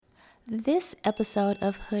This episode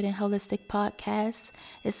of Hood and Holistic Podcast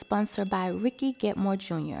is sponsored by Ricky Getmore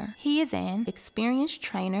Jr. He is an experienced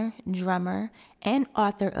trainer, drummer, and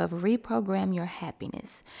author of Reprogram Your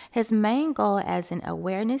Happiness. His main goal as an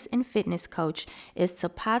awareness and fitness coach is to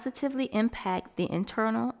positively impact the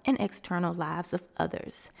internal and external lives of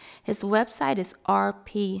others. His website is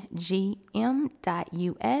rpgm.us.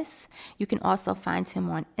 You can also find him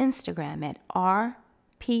on Instagram at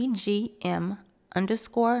rpgm_US.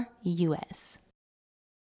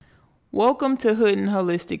 Welcome to Hood and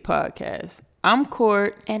Holistic Podcast. I'm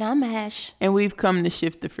Court. And I'm Ash. And we've come to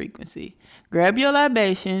shift the frequency. Grab your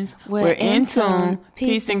libations. We're in tune.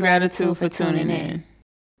 Peace and gratitude for tuning in.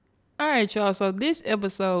 All right, y'all. So this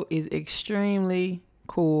episode is extremely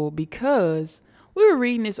cool because we were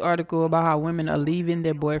reading this article about how women are leaving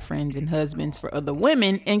their boyfriends and husbands for other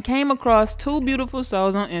women and came across two beautiful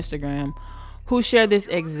souls on Instagram who share this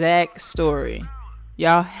exact story.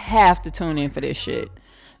 Y'all have to tune in for this shit.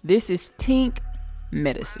 This is Tink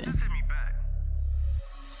Medicine.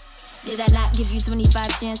 Did I not give you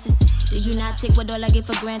 25 chances? Did you not take what all I get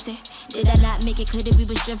for granted? Did I not make it clear that we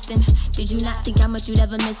was drifting? Did you not think how much you'd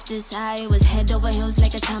ever miss this? I was head over heels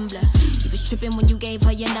like a tumbler. You was tripping when you gave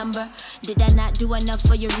her your number. Did I not do enough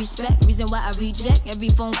for your respect? Reason why I reject every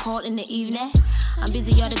phone call in the evening. I'm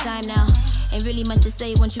busy all the time now. Ain't really much to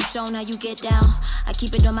say once you've shown how you get down. I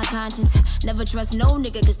keep it on my conscience. Never trust no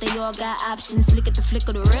nigga cause they all got options. Look at the flick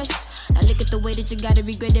of the wrist. Now look at the way that you gotta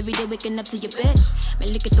regret every day waking up to your bitch.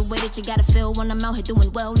 Man, look at the way that you gotta feel when I'm out here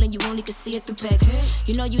doing well and you only can see it through pics.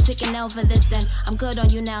 You know you take an L for this and I'm good on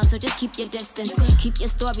you now, so just keep your distance. Keep your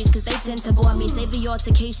stories cause they tend to bore me. Save the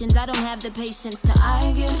altercations, I don't have the patience to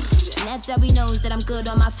argue. And that's how he knows that I'm good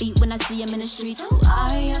on my feet when I see him in the streets. Who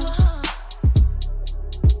are you?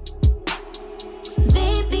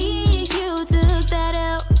 Baby, you took that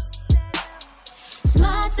out. It's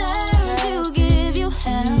my turn to give you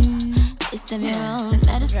hell. Taste of your own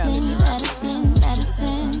medicine, medicine,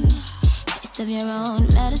 medicine. Taste of your own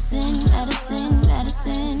medicine, medicine,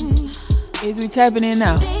 medicine. Is we tapping in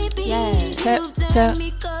now? Yes.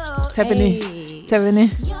 Tapping in. Tapping in.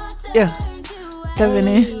 Yeah. Tapping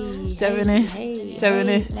in. Tapping in. Tapping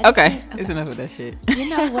in. Okay, it's enough of that shit. You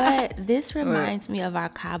know what? This reminds me of our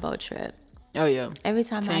Cabo trip. Oh, yeah. Every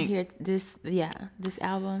time I hear this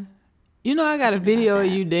album. You know, I got a video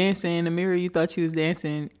of you dancing in the mirror. You thought you was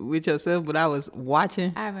dancing with yourself, but I was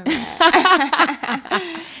watching. I remember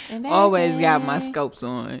that. Always got my scopes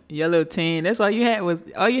on. Your little tan. That's all you had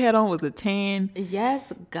on was a tan. Yes,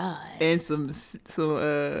 God. And some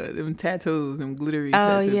them tattoos, them glittery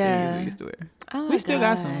tattoo things we used to wear. Oh, we still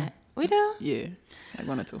got some. We do? Yeah, like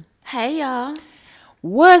one or two. Hey, y'all.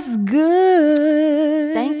 What's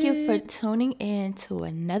good? Thank you for tuning in to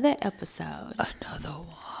another episode. Another one.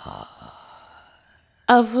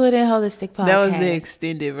 Of Hood and Holistic Podcast. That was the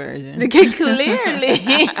extended version. Clearly.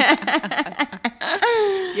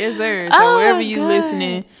 Yes, sir. So wherever you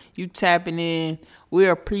listening, you tapping in, we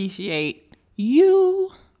appreciate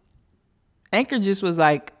you. Anchor just was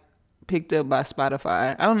like picked up by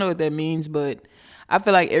Spotify. I don't know what that means, but I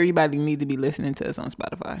feel like everybody needs to be listening to us on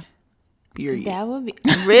Spotify. Period. That would be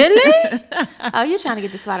really. Oh, you're trying to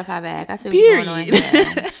get the Spotify back. I see what's going on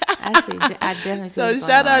there. I see. I definitely see. So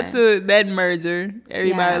shout out to that merger.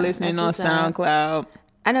 Everybody listening on SoundCloud.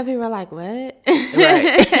 I know people are like, "What?"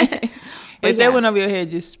 Right. If that went over your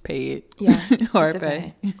head, just pay it. Yeah, or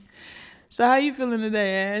pay. So how you feeling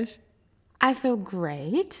today, Ash? I feel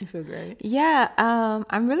great. You feel great? Yeah.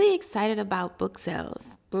 I'm really excited about book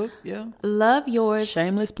sales. Book, yeah. Love Yours.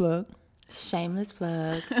 Shameless plug.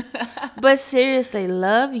 But seriously,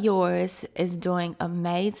 Love Yours is doing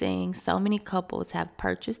amazing. So many couples have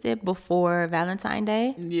purchased it before Valentine's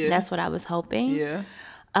Day. Yeah. That's what I was hoping. Yeah.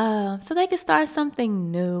 So they can start something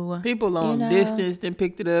new. People long distance then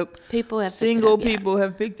picked it up. Single people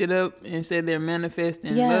have picked it up and said they're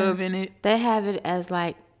manifesting love in it. They have it as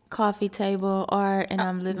like coffee table art, and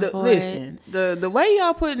I'm living for it. The way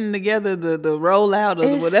y'all putting together the rollout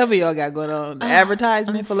of whatever y'all got going on, the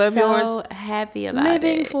advertisement for Love Yours. I'm so happy about it.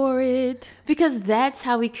 Living for it. Because that's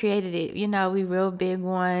how we created it. You know, we real big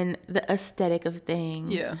on the aesthetic of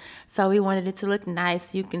things. Yeah. So we wanted it to look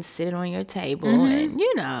nice. You can sit it on your table and,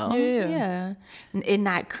 you know. Yeah. And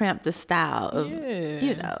not cramp the style of,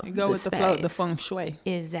 you know. You go with the flow, the feng shui.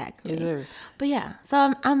 Exactly. Yes, sir. But yeah,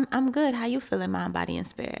 so I'm good. How you feeling, mind, body, and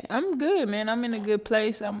spirit? I'm good, man. I'm in a good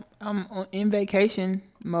place. I'm in vacation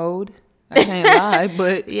mode. I can't lie,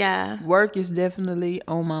 but work is definitely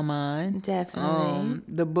on my mind. Definitely.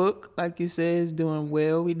 The book, like you said, is doing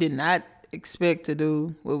well. We did not expect to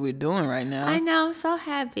do what we're doing right now. I know. I'm so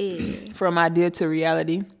happy. From idea to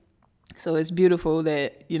reality. So it's beautiful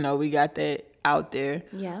that, you know, we got that out there.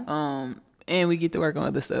 Yeah. And we get to work on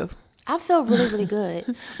other stuff. I feel really, really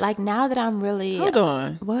good. Like now that I'm really... Hold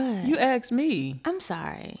on. What? You asked me. I'm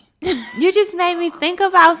sorry. You just made me think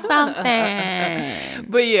about something.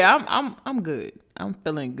 But yeah, I'm good. I'm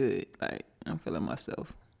feeling good. Like, I'm feeling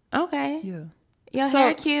myself. Okay. Yeah. Your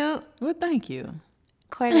hair cute. Well, thank you.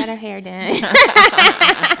 Corey got her hair done.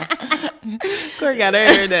 Corey got her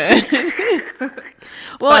hair done.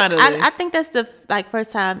 Well, I think that's the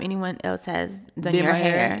first time anyone else has done your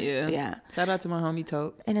hair. Yeah. Shout out to my homie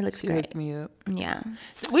Toke. And it looks great. She hooked me up. Yeah.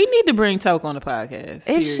 We need to bring Toke on the podcast.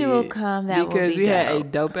 If she will come, that because will be we had a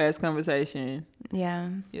dope ass conversation. Yeah.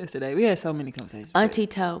 Yesterday. We had so many conversations. Auntie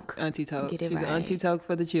Toke. Auntie Toke. She's right. an Auntie Toke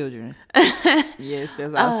for the children. Yes,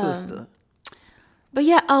 that's our sister. But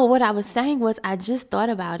yeah, what I was saying was I just thought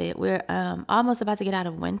about it. We're almost about to get out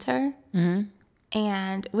of winter. Mm-hmm.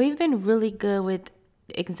 And we've been really good with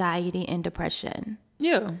anxiety and depression.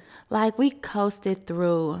 Yeah. Like we coasted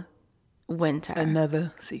through winter.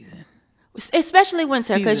 Another season. Especially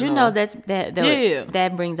winter, because you know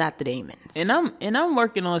that brings out the demons. And I'm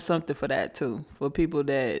working on something for that too, for people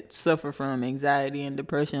that suffer from anxiety and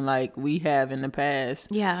depression like we have in the past.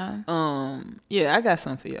 Yeah. Yeah, I got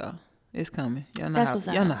something for y'all. It's coming. Y'all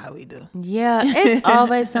know how we do. Yeah, it's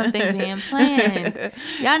always something being planned.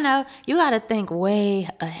 Y'all know you got to think way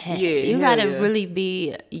ahead. Yeah, you got to really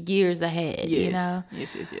be years ahead. Yes. You know.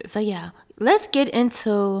 Yes. So yeah, let's get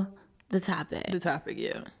into the topic.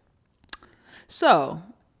 Yeah. So,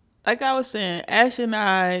 like I was saying, Ash and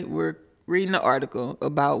I were reading an article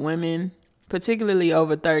about women, particularly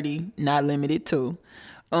over 30, not limited to,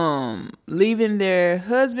 leaving their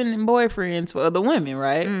husband and boyfriends for other women,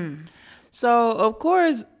 right? So, of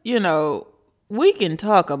course, you know, we can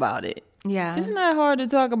talk about it. Yeah. It's not hard to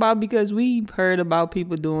talk about because we've heard about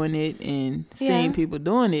people doing it and seen people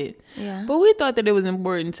doing it. Yeah. But we thought that it was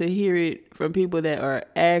important to hear it from people that are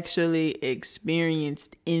actually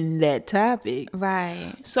experienced in that topic.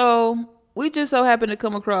 Right. So we just so happened to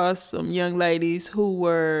come across some young ladies who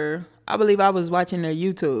were, I believe I was watching their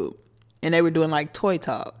YouTube and they were doing like toy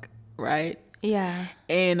talk, right? Yeah.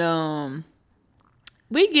 And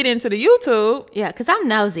we get into the YouTube. Yeah, because I'm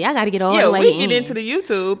nosy. I got to get all the way in. Yeah, we get into the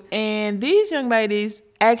YouTube, and these young ladies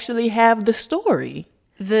actually have the story.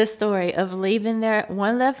 The story of leaving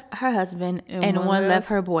one left her husband and one left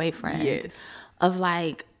her boyfriend. Yes. Of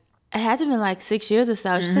like, it had to have been like 6 years or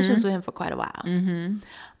so. She said she was with him for quite a while. Mm-hmm.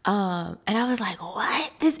 And I was like,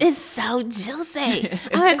 what? This is so juicy.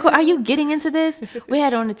 I'm like, are you getting into this? We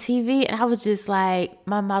had it on the TV, and I was just like,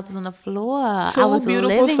 my mouth was on the floor. I was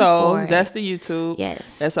Beautiful living Souls. for it. That's the YouTube. Yes.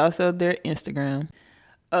 That's also their Instagram.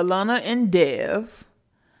 Alana and Dev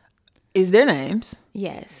is their names.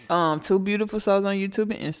 Yes. 2 Beautiful Souls on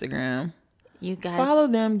YouTube and Instagram. You guys follow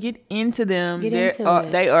them. Get into them.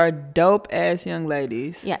 They are dope ass young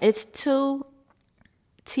ladies. Yeah, it's 2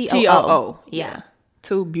 TOO. Yeah.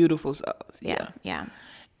 2 Beautiful Souls. Yeah.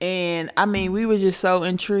 And I mean, we were just so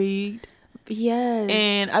intrigued. Yes.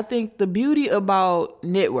 And I think the beauty about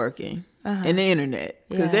networking and the internet,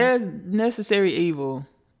 because there's necessary evil.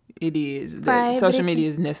 It is. Right, social media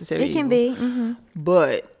is necessary evil. It can be. Mm-hmm.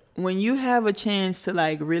 But when you have a chance to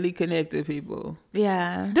like really connect with people,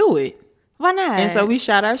 do it. Why not? And so we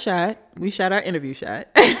shot our shot. We shot our interview shot.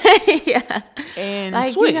 Yeah. And like,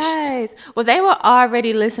 switched. You guys, well, they were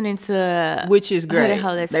already listening to, which is great.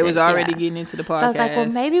 They was already getting into the podcast. So I was like, well,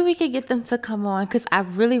 maybe we could get them to come on because I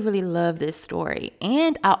really, really love this story.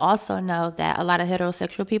 And I also know that a lot of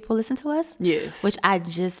heterosexual people listen to us. Yes. Which I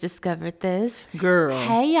just discovered this. Girl.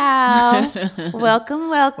 Hey, y'all. Welcome.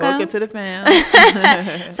 Welcome to the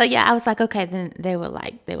fam. So yeah, I was like, okay, then they would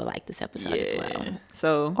like this episode as well.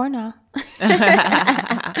 So or no.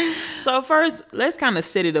 So first, let's kind of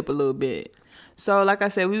set it up a little bit. So like I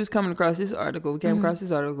said, we was coming across this article. We came across this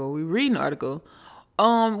article. We read an article.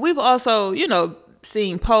 We've also,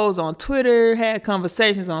 seen polls on Twitter, had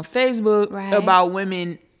conversations on Facebook about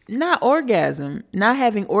women not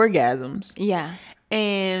having orgasms. Yeah.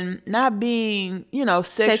 And not being,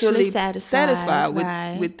 sexually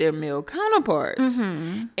satisfied with their male counterparts.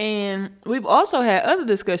 Mm-hmm. And we've also had other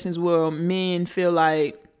discussions where men feel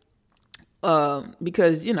like,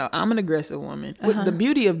 because I'm an aggressive woman. The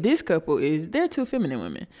beauty of this couple is they're 2 feminine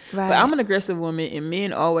women. Right. But I'm an aggressive woman, and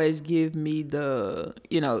men always give me the,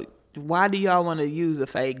 why do y'all want to use a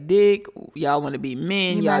fake dick? Y'all want to be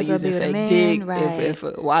men. Y'all using fake dick.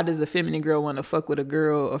 Right. Why does a feminine girl want to fuck with a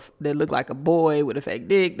girl that look like a boy with a fake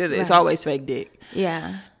dick? It's always fake dick.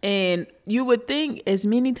 Yeah. And you would think as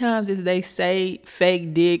many times as they say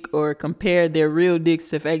fake dick or compare their real dicks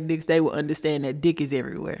to fake dicks, they will understand that dick is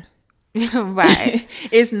everywhere. Right.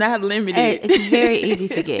 It's not limited. It's very easy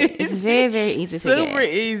to get. It's very, very easy to get. Super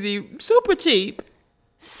easy, super cheap.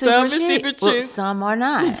 Super some are super cheap. Well, some are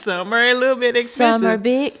not. Some are a little bit expensive. Some are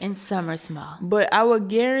big and some are small. But I would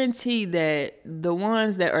guarantee that the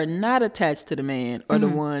ones that are not attached to the man are the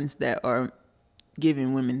ones that are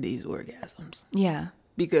giving women these orgasms. Yeah.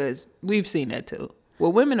 Because we've seen that too.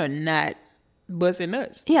 Well, women are not busting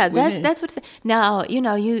nuts. Yeah, that's what. Now,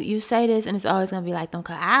 you say this, and it's always gonna be like, "Don't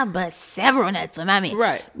call." I bust several nuts with my man.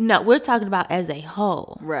 Right. No, we're talking about as a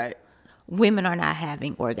whole. Right. Women are not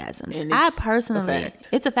having orgasms. And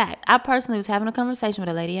It's a fact. I personally was having a conversation with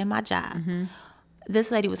a lady at my job. Mm-hmm.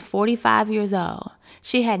 This lady was 45 years old.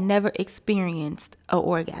 She had never experienced an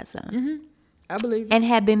orgasm. Mm-hmm. I believe it. And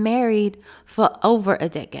had been married for over a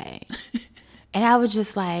decade. And I was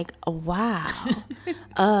just like, wow.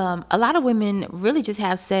 A lot of women really just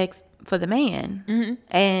have sex for the man. Mm-hmm.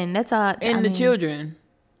 And that's all. And the children.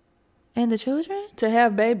 And the children? To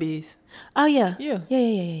have babies. Oh, yeah.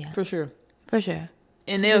 Yeah. For sure.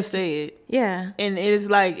 And they'll say it. Yeah. And it's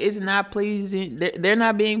like, it's not pleasing. They're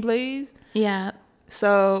not being pleased. Yeah.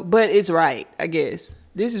 So, but it's right, I guess.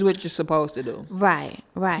 This is what you're supposed to do. Right.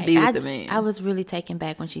 Be with the man. I was really taken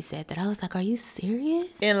back when she said that. I was like, are you serious?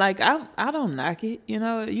 And like, I don't knock it. You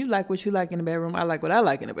like what you like in the bedroom. I like what I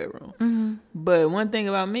like in the bedroom. Mm-hmm. But one thing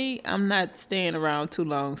about me, I'm not staying around too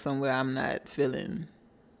long somewhere I'm not feeling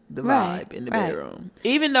the vibe in the bedroom.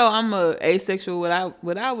 Even though I'm a asexual,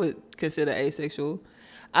 what I would consider asexual,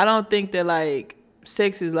 I don't think that like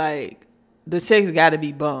sex is like, the sex got to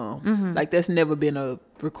be bum. Mm-hmm. Like that's never been a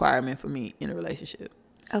requirement for me in a relationship.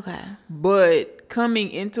 Okay. But coming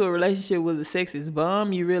into a relationship where the sex is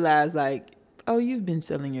bum, you realize like, oh, you've been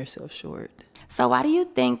selling yourself short. So why do you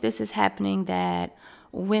think this is happening, that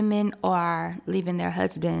women are leaving their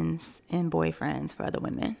husbands and boyfriends for other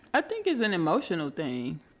women? I think it's an emotional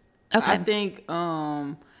thing. Okay. I think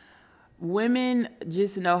women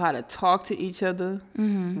just know how to talk to each other.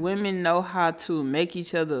 Mm-hmm. Women know how to make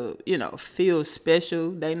each other, feel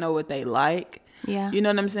special. They know what they like. Yeah. You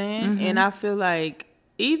know what I'm saying? Mm-hmm. And I feel like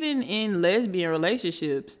even in lesbian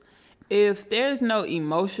relationships, if there's no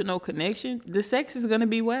emotional connection, the sex is going to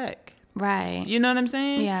be whack. Right. You know what I'm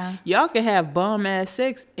saying? Yeah. Y'all can have bum ass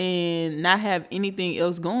sex and not have anything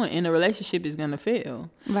else going, and the relationship is gonna fail.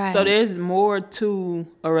 Right. So there's more to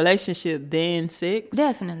a relationship than sex.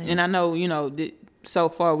 Definitely. And I know, so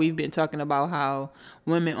far we've been talking about how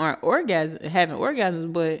women aren't having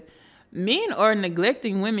orgasms, but men are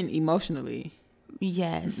neglecting women emotionally.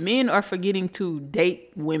 Yes. Men are forgetting to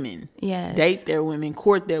date women. Yes. Date their women,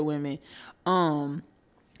 court their women.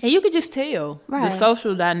 And you could just tell the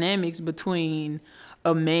social dynamics between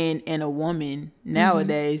a man and a woman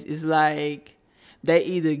nowadays is like they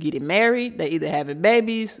either getting married, they either having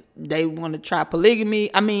babies, they want to try polygamy.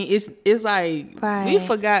 I mean, it's like we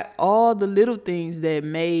forgot all the little things that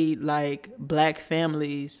made like black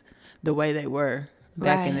families the way they were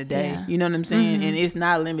back in the day. Yeah. You know what I'm saying? Mm-hmm. And it's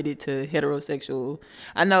not limited to heterosexual.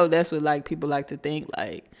 I know that's what like people like to think,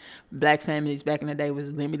 like black families back in the day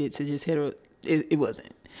was limited to just hetero. It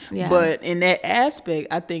wasn't. Yeah. But in that aspect,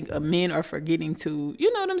 I think men are forgetting to,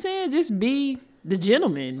 you know what I'm saying? Just be the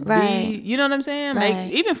gentleman. Right. You know what I'm saying? Right.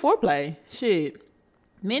 Make even foreplay. Shit.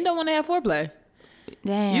 Men don't want to have foreplay.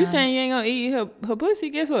 Damn. You saying you ain't gonna eat her pussy,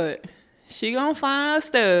 guess what? She gonna find a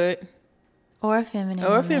stud. Or a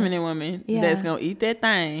feminine woman that's gonna eat that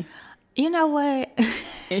thing. You know what?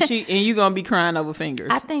 and you gonna be crying over fingers.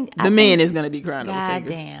 I think the man is gonna be crying over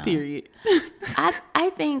fingers. Damn. Period. I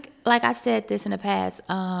think, like I said this in the past,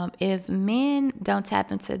 if men don't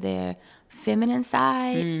tap into their feminine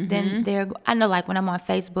side, then I know, like when I'm on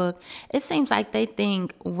Facebook, it seems like they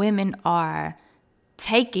think women are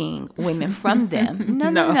taking women from them.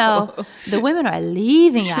 No. The women are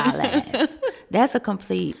leaving y'all ass. That's a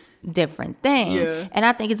complete different thing. Yeah. And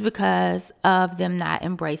I think it's because of them not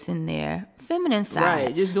embracing their feminine side.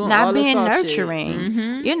 Right, just doing not all being the soft nurturing. Shit.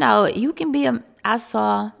 Mm-hmm. You can be I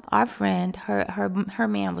saw our friend, her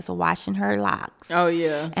man was washing her locks. Oh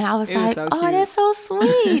yeah. And I was like, so oh, that's so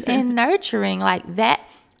sweet and nurturing. Like that,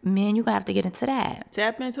 man, you're gonna have to get into that.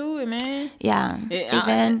 Tap into it, man. Yeah.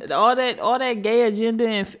 All that gay agenda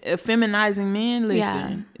and feminizing men,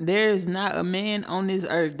 listen, there's not a man on this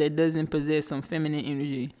earth that doesn't possess some feminine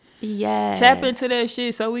energy. Yes. Tap into that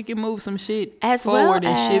shit so we can move some shit forward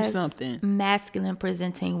and shift something. Masculine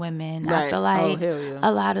presenting women. Right. I feel like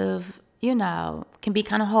a lot of, can be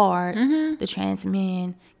kind of hard. Mm-hmm. The trans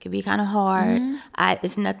men can be kind of hard. Mm-hmm.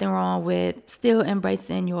 It's nothing wrong with still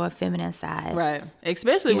embracing your feminine side. Right.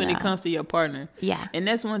 Especially when it comes to your partner. Yeah. And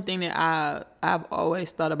that's one thing that I've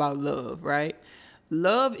always thought about love, right?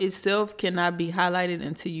 love itself cannot be highlighted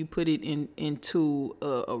until you put it into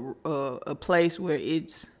a place where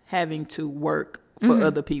it's having to work for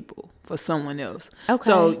other people, for someone else. Okay.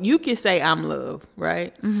 So you can say I'm love,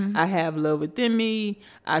 right? I have love within me.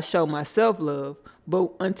 I show myself love.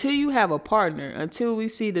 But until you have a partner, until we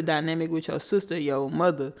see the dynamic with your sister, your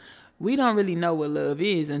mother, we don't really know what love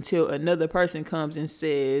is until another person comes and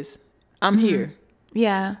says, I'm here.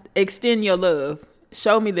 Yeah. Extend your love.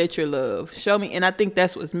 Show me that you're love. Show me. And I think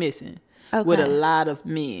that's what's missing with a lot of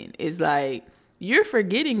men. It's like, you're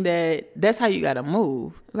forgetting that that's how you got to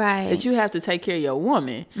move. Right. That you have to take care of your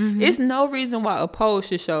woman. It's no reason why a poll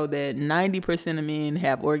should show that 90% of men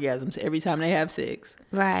have orgasms every time they have sex.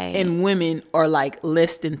 Right. And women are like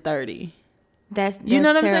less than 30. That's you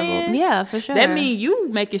know what terrible. I'm saying? Yeah, for sure. That means you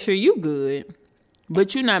making sure you good,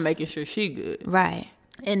 but you're not making sure she good. Right.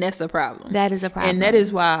 And that's a problem. That is a problem. And that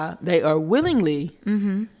is why they are willingly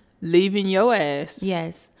leaving your ass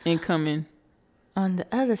yes. and coming on the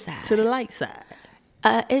other side. to the light side.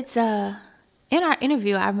 It's in our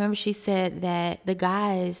interview, I remember she said that the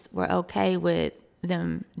guys were okay with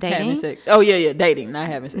them dating. Having sex. Oh, yeah, dating, not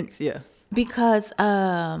having sex, yeah. Because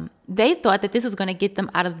they thought that this was going to get them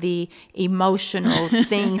out of the emotional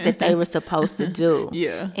things that they were supposed to do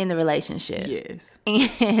in the relationship. Yes.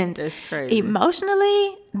 And that's crazy.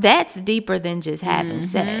 Emotionally, that's deeper than just having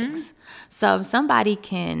sex. So if somebody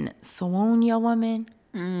can swoon your woman,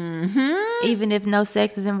 even if no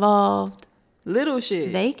sex is involved, little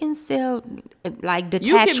shit, they can still like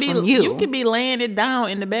detach from you. You could be laying it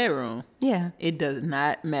down in the bedroom. Yeah, it does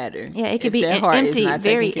not matter. Yeah, it could be empty,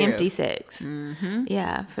 very empty sex.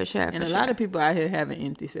 Yeah, for sure. And a lot of people out here having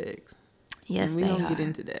empty sex. Yes, and we don't get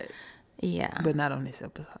into that. Yeah, but not on this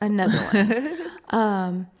episode. Another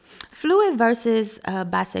one. Fluid versus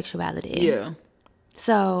bisexuality. Yeah.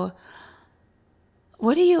 So,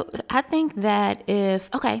 I think that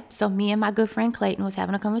so me and my good friend Clayton was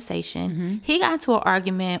having a conversation. He got into an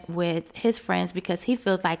argument with his friends because he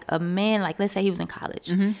feels like a man, like let's say he was in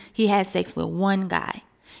college. He had sex with one guy.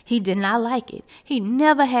 He did not like it. He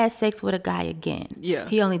never had sex with a guy again. Yeah.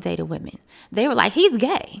 He only dated women. They were like, he's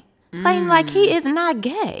gay. Clayton, like, he is not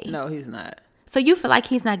gay. No, he's not. So you feel like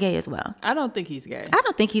he's not gay as well? I don't think he's gay. I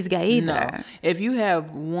don't think he's gay either. No. If you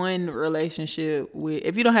have one relationship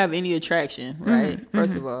if you don't have any attraction, right?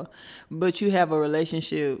 First of all, but you have a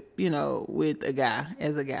relationship, with a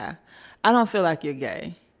guy, I don't feel like you're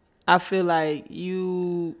gay. I feel like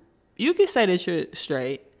you can say that you're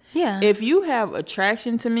straight. Yeah. If you have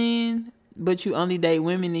attraction to men, but you only date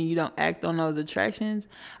women and you don't act on those attractions,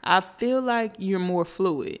 I feel like you're more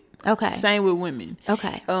fluid. Okay. Same with women.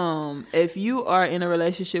 Okay. If you are in a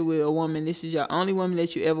relationship with a woman, this is your only woman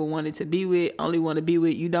that you ever wanted to be with, only want to be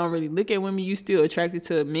with, you don't really look at women, you still attracted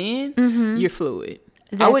to men, you're fluid.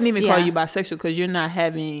 I wouldn't even call you bisexual because you're not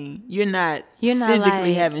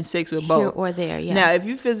physically having sex with both. Here or there, yeah. Now, if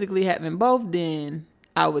you physically having both, then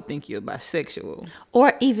I would think you're bisexual.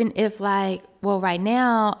 Or even if right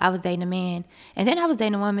now I was dating a man and then I was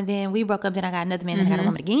dating a woman, then we broke up, then I got another man, then I got a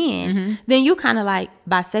woman again, then you kind of like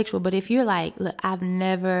bisexual. But if you're like, look, I've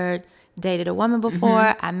never dated a woman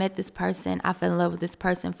before, I met this person, I fell in love with this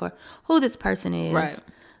person for who this person is, right,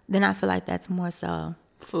 then I feel like that's more so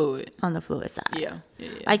fluid, on the fluid side. Yeah.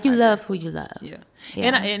 Like you love who you love. Yeah.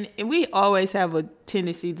 And we always have a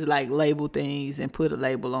tendency to like label things and put a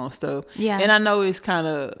label on stuff. Yeah. And I know it's kind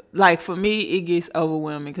of like, for me, it gets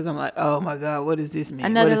overwhelming because I'm like, oh my God, what does this mean?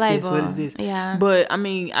 Another what is label. This? What is this? Yeah. But I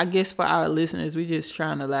mean, I guess for our listeners, we just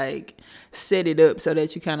trying to like set it up so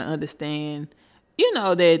that you kind of understand,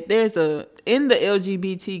 that there's in the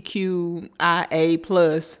LGBTQIA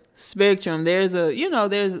plus spectrum, there's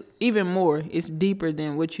even more. It's deeper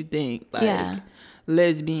than what you think. Like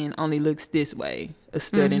lesbian only looks this way, a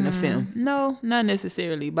stud in a film. No, not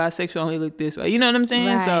necessarily. Bisexual only look this way. You know what I'm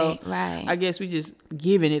saying? Right, so right. I guess we just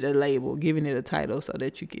giving it a label, giving it a title so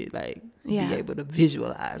that you could be able to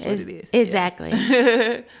visualize what it is. Exactly.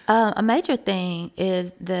 A major thing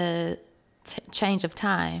is the change of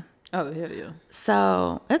time. Oh, hell yeah.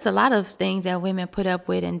 So it's a lot of things that women put up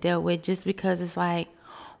with and deal with just because it's like,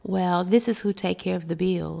 well, this is who take care of the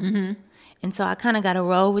bills. And so I kind of got to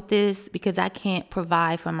roll with this because I can't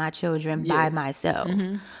provide for my children by myself.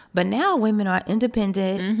 But now women are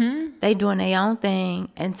independent. They doing their own thing.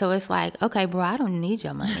 And so it's like, okay, bro, I don't need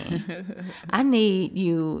your money. I need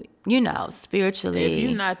you, spiritually. If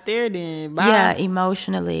you're not there, then bye. Yeah,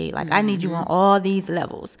 emotionally. Like I need you on all these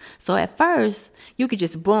levels. So at first, you could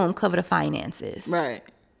just, boom, cover the finances. Right.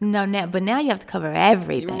 No, but now you have to cover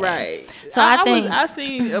everything. Right. So I think I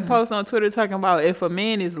seen a post on Twitter talking about if a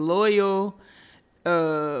man is loyal,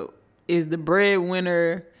 if is the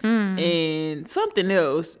breadwinner and something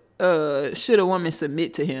else. Should a woman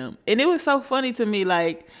submit to him? And it was so funny to me.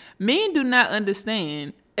 Like, men do not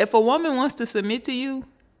understand. If a woman wants to submit to you,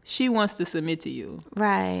 she wants to submit to you.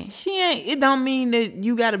 Right. She ain't. It don't mean that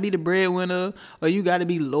you got to be the breadwinner or you got to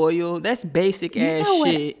be loyal. That's basic ass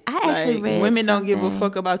shit. I actually read women don't give a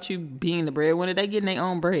fuck about you being the breadwinner. They getting their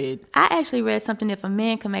own bread. I actually read something. If a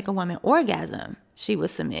man can make a woman orgasm, she would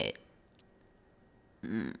submit.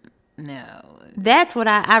 No. That's what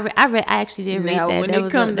I read. I actually did read now, that. When it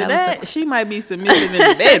comes to that, she might be submissive in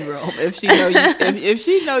the bedroom if she know you. If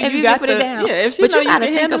she know you got put it down. Yeah, if she know you can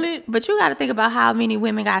handle it. But you got to think about how many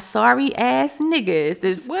women got sorry ass niggas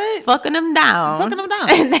that's fucking them down.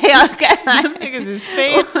 And they all got like, them niggas is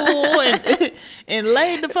fed full and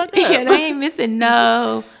laid the fuck up. Yeah, they ain't missing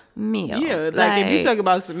no meal. Yeah, like if you talk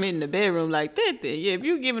about submitting the bedroom like that, then yeah, if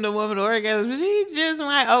you giving a woman an orgasm, she just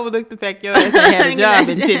might overlook the fact your ass ain't had a job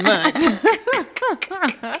in 10 months.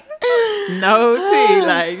 No tea,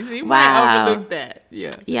 like she might overlook that.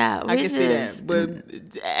 Yeah, I can see that. But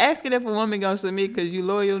asking if a woman gonna submit because you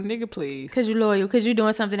loyal, nigga, please. Because you loyal, because you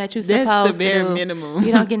doing something that you supposed to do. That's the bare minimum.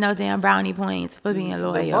 You don't get no damn brownie points for being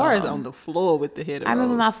loyal. The bar is on the floor with the head of I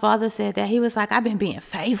remember my father said that. He was like, I've been being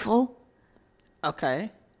faithful.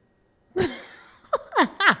 Okay.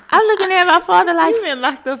 I'm looking at my father like, you've been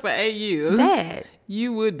locked up for 8 years. Dad,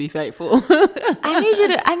 you would be faithful.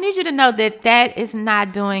 I need you to know that is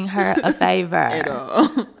not doing her a favor at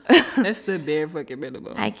all. That's the bare fucking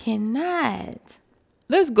minimum. I cannot.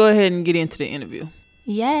 Let's go ahead and get into the interview.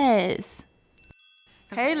 Yes.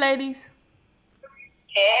 Hey, ladies.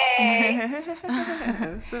 Hey.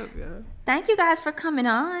 What's up, y'all? Thank you guys for coming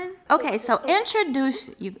on. Okay, so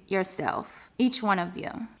introduce yourself, each one of you.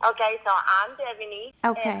 Okay, so I'm Devaney.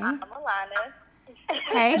 Okay. And I'm Alana.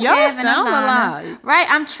 Hey, y'all Kevin, sound alike. Right,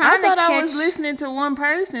 I'm trying to catch. I was listening to one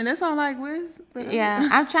person. That's why I'm like, where's the Yeah,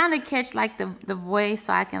 I'm trying to catch like the voice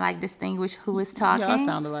so I can like distinguish who is talking. Y'all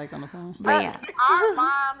sound alike on the phone. But yeah. Our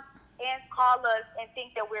moms and call us and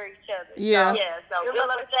think that we're each other. Yeah. So good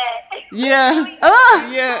luck with that. Yeah. Oh.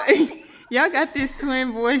 Yeah. Y'all got this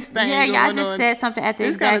twin voice thing. Yeah, y'all going just on. said something at the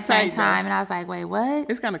exact same time, and I was like, wait, what?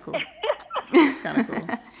 It's kind of cool. It's kind of cool.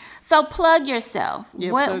 So plug yourself.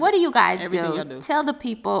 Yeah, what do you guys do? Tell the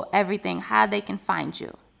people everything, how they can find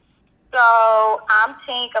you. So I'm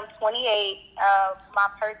Tink. I'm 28. My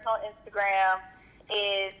personal Instagram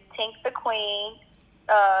is Tink the Queen.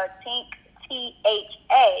 Tink,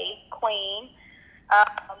 T-H-A, Queen.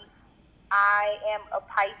 I am a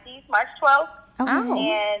Pisces, March 12th. Okay.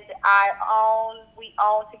 And we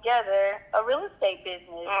own together a real estate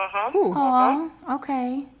business. Cool. Oh,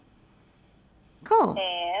 okay. Cool.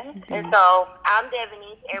 And so I'm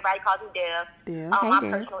Devaney. Everybody calls me Dev. Hey, my Dev.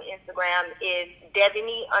 personal Instagram is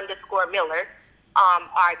Devaney_Miller.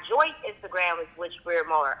 Our joint Instagram, which we're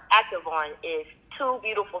more active on, is Two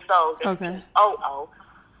Beautiful Souls. Okay. OO.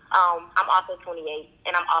 I'm also 28,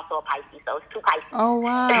 and I'm also a Pisces, so it's two Pisces. Oh,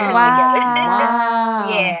 wow. Wow.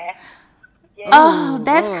 Yeah. Oh,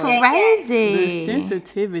 that's Lord. crazy. The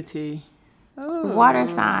sensitivity. Oh. Water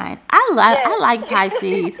sign. I like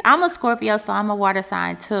Pisces. I'm a Scorpio, so I'm a water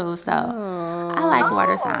sign too. So I like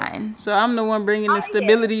water signs. So I'm the one bringing the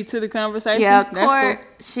stability to the conversation. Yeah, That's Court, cool.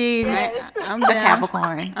 she's I'm a down.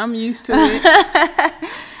 Capricorn. I'm used to it.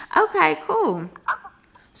 Okay, cool.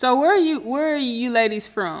 So where are you ladies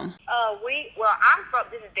from? I'm from,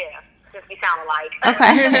 this is Dev, since we sound alike.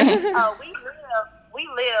 Okay. we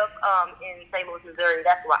live in St. Louis, Missouri.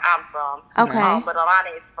 That's where I'm from. Okay. But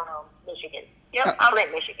Alana is from Michigan. Yep, I'm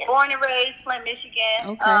Flint, Michigan. Born and raised Flint,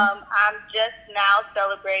 Michigan. Okay. I'm just now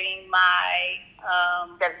celebrating my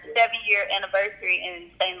 7-year anniversary in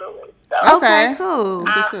St. Louis. So Okay, cool.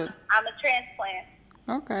 I'm a transplant.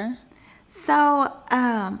 Okay. So,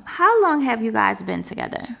 how long have you guys been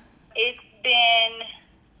together? It's been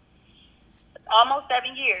almost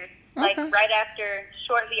 7 years. Like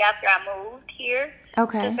shortly after I moved here to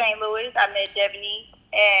St. Louis, I met Devaney,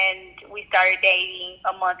 and we started dating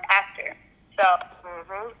a month after. So,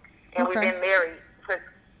 and we've been married for,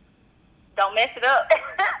 don't mess it up.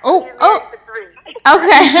 Oh. For 3.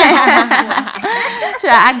 Okay.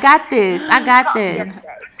 Sure, I got this.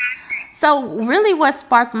 So really what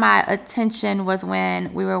sparked my attention was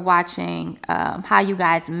when we were watching how you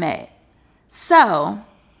guys met. So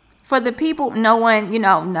for the people, no one,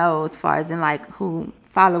 knows as far as in like who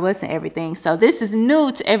follow us and everything. So this is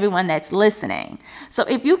new to everyone that's listening. So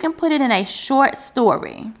if you can put it in a short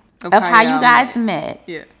story of how you guys met.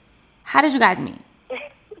 Yeah. How did you guys meet?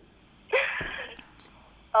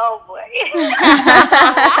 Oh, boy.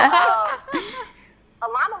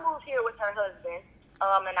 Alana moved here with her husband.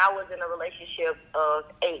 and I was in a relationship of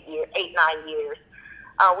 9 years.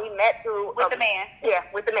 We met through with the man. Yeah,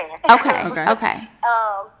 with the man. Okay.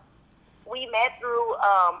 We met through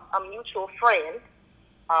a mutual friend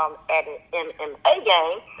at an MMA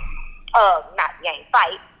game, not game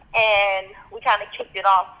fight, and we kind of kicked it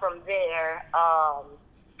off from there.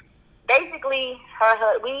 Basically,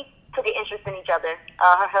 we took an interest in each other.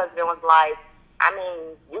 Her husband was like, I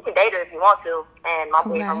mean, you can date her if you want to, and my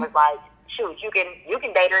boyfriend was like, shoot, you can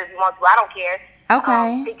date her if you want to. I don't care.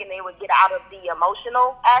 Okay. Thinking they would get out of the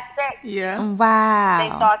emotional aspect. Yeah. Wow. They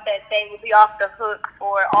thought that they would be off the hook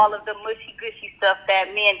for all of the mushy-gushy stuff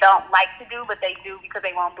that men don't like to do, but they do because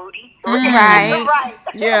they want booty. Right. Right.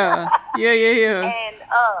 Yeah. And,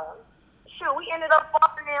 shoot, we ended up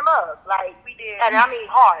falling in love. Like, we did. And I mean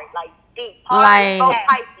hard, like deep. Hard, so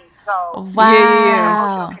Pisces. So,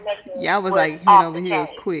 wow. Yeah, I was like head over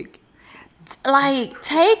heels quick. Like,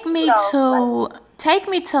 take me to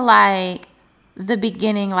like the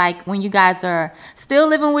beginning, like when you guys are still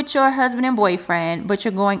living with your husband and boyfriend, but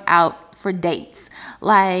you're going out for dates.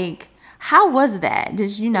 Like, how was that?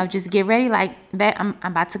 Did you just get ready? Like, I'm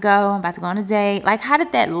about to go on a date. Like, how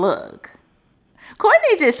did that look?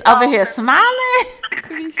 Courtney just over here smiling.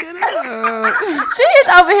 She is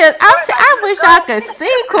over here. I wish I could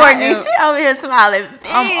see Courtney. She over here smiling big.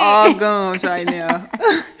 I'm all gums right now.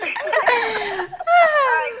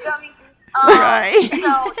 Right.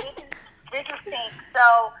 So this is Pink.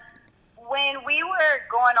 So when we were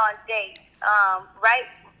going on dates, right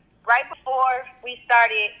before we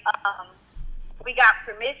started, we got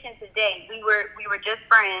permission to date. We were just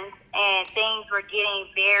friends, and things were getting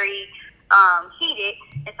very heated.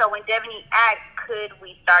 And so when Devaney asked, could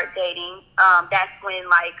we start dating, that's when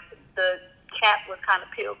like the cap was kind of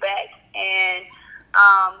peeled back, and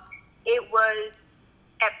it was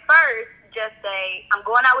at first just I'm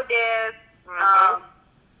going out with Dev.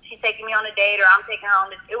 She's taking me on a date, or I'm taking her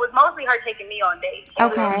on. It was mostly her taking me on dates. She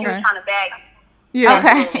was trying to bag me. Yeah.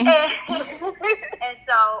 Okay. And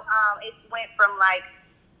so it went from like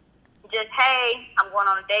just, hey, I'm going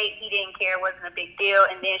on a date. He didn't care. It wasn't a big deal.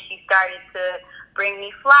 And then she started to bring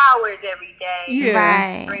me flowers every day. Yeah.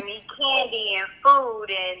 Right. Bring me candy and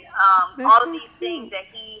food and all of these things that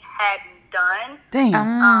he hadn't done.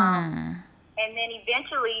 Damn. And then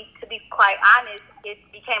eventually, to be quite honest, it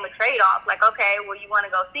became a trade-off. Like, okay, well, you want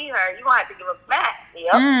to go see her, you're going to have to give up Matt.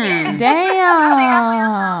 Yep.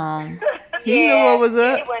 Damn. He knew what was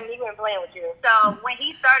up. He wasn't playing with you. So when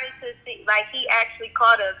he started to see, like, he actually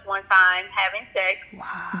caught us one time having sex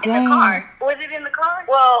Damn. the car. Was it in the car?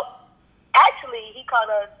 Well, actually, he caught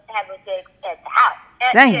us having sex at the house.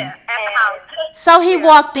 Damn. Yeah, at the house. So he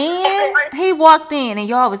walked in. He walked in, and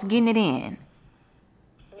y'all was getting it in.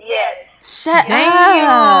 Yes. Shut up.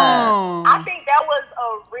 I think that was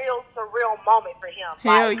a real surreal moment for him.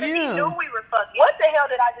 Hell like, He knew we were fucking. What the hell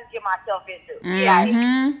did I just get myself into?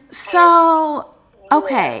 So,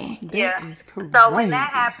 okay. That is crazy. So when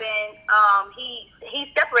that happened, he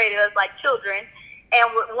separated us like children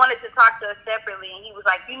and wanted to talk to us separately. And he was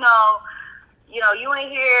like, you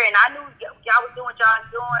ain't here, and I knew y'all was doing what y'all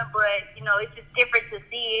was doing, but, it's just different to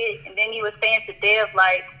see it. And then he was saying to Dev,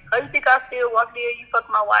 like, oh, you think I still walk there? You fuck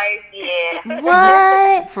my wife? Yeah.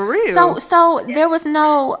 What? For real? So there was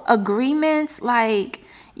no agreements, like,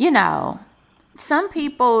 some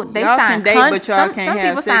people, they y'all sign can date, but y'all can't some have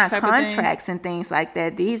people sex sign type of thing? contracts and things like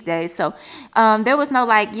that these days. So there was no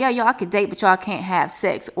like, yeah, y'all could date, but y'all can't have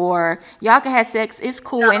sex, or y'all can have sex. It's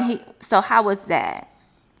cool. No. And so how was that?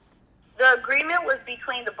 The agreement was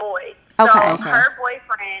between the boys. Okay. So her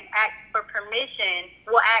boyfriend asked for permission.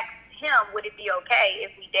 Well, asked him, would it be okay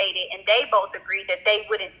if we dated? And they both agreed that they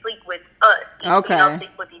wouldn't sleep with us. Okay.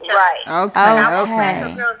 Sleep with each other. Right. Okay. Oh, I won't okay. smash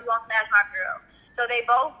your girl. You won't smash my girl. So they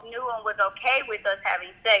both knew and was okay with us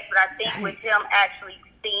having sex. But I think with him actually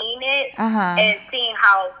seeing it and seeing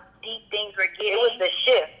how deep things were getting, It was the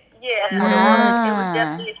shift. Yeah. It was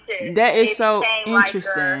definitely a shift. That is It so became like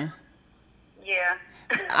interesting. yeah.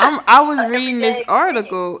 I was reading this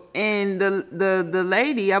article, and the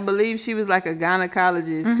lady, I believe she was like a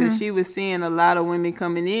gynecologist, because she was seeing a lot of women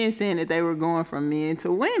coming in saying that they were going from men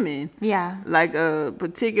to women. Yeah. Like a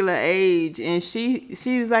particular age, and she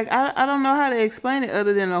was like, I don't know how to explain it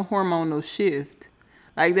other than a hormonal shift.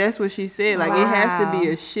 Like, that's what she said. Like, it has to be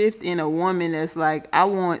a shift in a woman that's like, I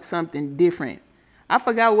want something different. I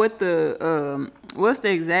forgot what what's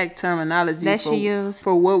the exact terminology that she used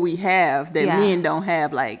for what we have that men don't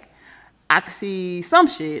have, like oxy some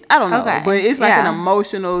shit. I don't know, but it's like an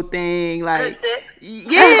emotional thing, like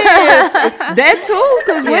that too,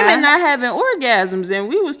 because women not having orgasms, and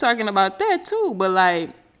we was talking about that too. But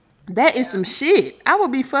like, that is some shit. I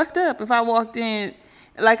would be fucked up if I walked in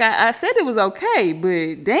like I said it was okay,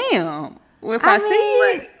 but damn, if I see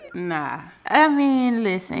it, nah. I mean,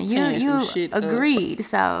 listen, you agreed,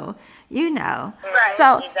 so you know. Right,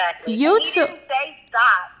 so exactly. You he didn't say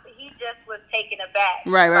stop. He just was taken aback.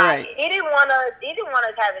 Right. He didn't want us to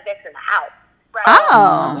have sex in the house. Right.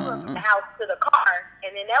 Oh. We went from the house to the car,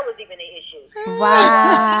 and then that was even an issue.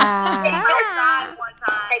 Wow. He outside one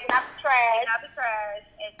time, taking out the trash,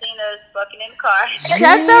 and seen us fucking in the car.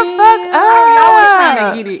 Shut the fuck up. I was trying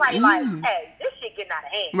to get it. Like, hey, this shit getting out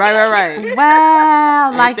of hand. Right.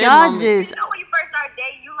 Wow. Like y'all just. You know when you first start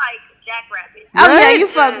dating, you like jackrabbit. Oh yeah, you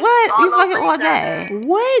fuck what? You fucking all day.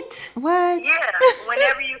 What? Yeah,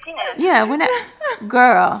 whenever you can. Yeah,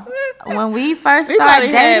 girl, when we first We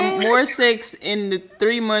started probably dating, had more sex in the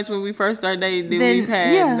 3 months when we first started dating than we've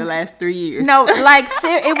had in the last 3 years. No, like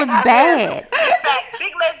it was bad.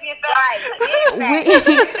 Big lesbian fact.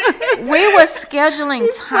 We were scheduling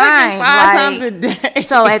time. 5 times a day.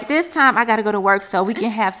 So at this time, I gotta go to work so we can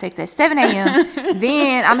have sex at 7 a.m.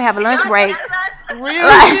 Then I'm gonna have a lunch break. Real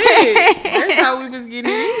shit. That's how we was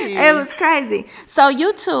getting in. It was crazy. So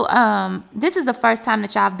you two, this is the first time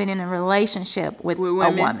that y'all have been in a relationship with a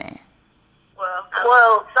woman.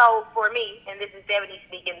 Well, so for me, and this is Devaney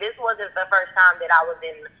speaking, this wasn't the first time that I was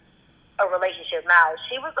in a relationship. Now,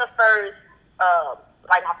 she was the first,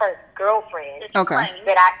 like my first girlfriend. Okay.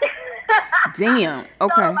 That I. Damn.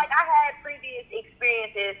 Okay. So, like, I had previous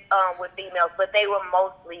experiences with females, but they were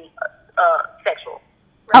mostly sexual.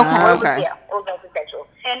 Right? Okay. Yeah, it was mostly sexual.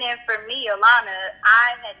 And then for me, Alana,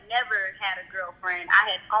 I had never had a girlfriend.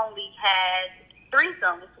 I had only had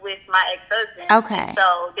threesomes with my ex-husband. Okay.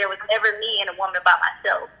 So there was never me and a woman by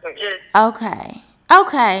myself. Just Okay.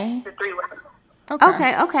 the 3 women.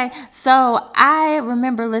 Okay. So I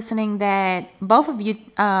remember listening that both of you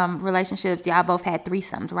relationships, y'all both had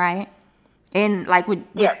threesomes, right? And like with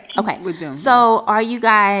okay. With them. So are you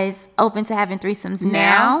guys open to having threesomes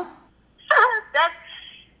now?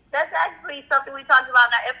 That's actually something we talked about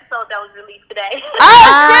in our episode that was released today.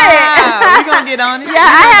 Oh shit! We gonna get on it. Yeah,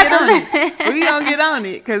 I have to. We gonna get on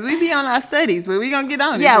it because we be on our studies, but we gonna get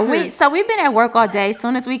on it. Yeah, we've been at work all day. As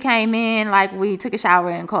soon as we came in, like we took a shower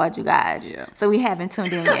and called you guys. Yeah. So we haven't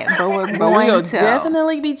tuned in yet, but we're But going we'll to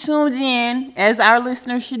definitely be tuned in, as our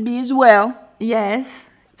listeners should be as well. Yes,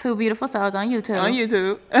 Two Beautiful Souls on YouTube. On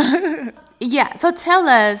YouTube. Yeah. So tell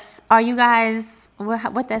us, are you guys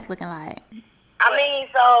what that's looking like? I mean,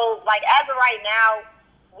 so, like, as of right now,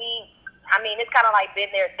 it's kind of like been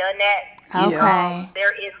there, done that. Okay.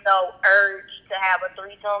 There is no urge to have a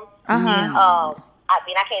threesome. Uh-huh. I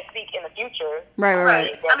can't speak in the future. Right.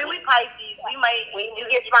 I mean, we Pisces. We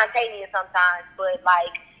get spontaneous sometimes, but,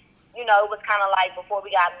 like, it was kind of like before we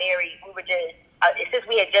got married, we were just, since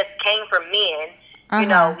we had just came from men, we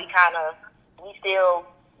still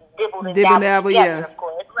dibbled and dabbled together, of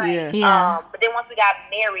course. Right. Yeah. But then once we got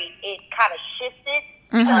married, it kind of shifted.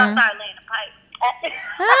 Mm-hmm. I started laying the pipe.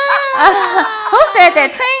 Who said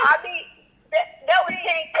that, Tink? I mean, that was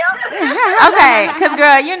Tink. Okay, because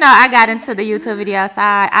girl, I got into the YouTube video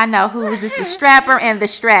side. I know who is the strapper and the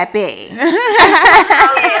strappy.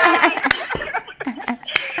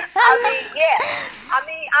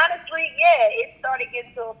 Honestly, it started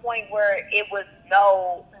getting to a point where it was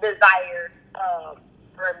no desire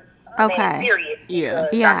for a man, period. Yeah.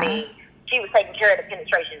 Because, she was taking care of the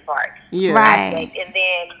penetration part. Yeah. Right. And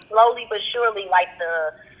then slowly but surely, like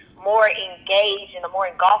the more engaged and the more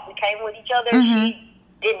engulfed we came with each other, she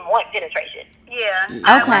didn't want penetration. Yeah.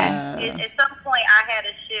 Okay. At some point, I had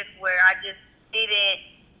a shift where I just didn't,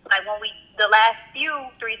 like when the last few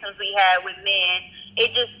threesomes we had with men,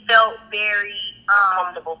 it just felt very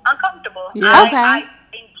uncomfortable. Yeah. I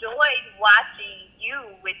enjoyed watching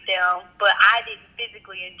you with them, but I didn't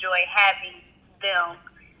physically enjoy having them.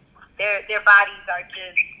 Their bodies are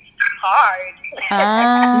just hard.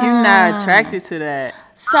 You're not attracted to that.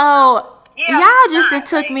 So y'all just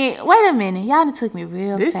took me. Wait a minute, y'all done took me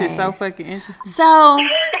real fast. This is so fucking interesting. So,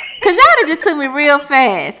 cause y'all done just took me real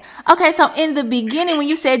fast. Okay, so in the beginning when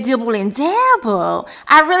you said dibble and dabble,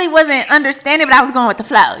 I really wasn't understanding, but I was going with the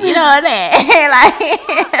flow. You know what I'm saying? Like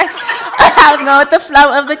I was going with the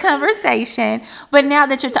flow of the conversation. But now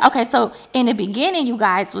that you're okay, so in the beginning you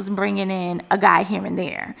guys was bringing in a guy here and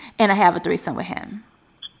there, and I have a threesome with him.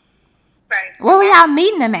 Right. Where were y'all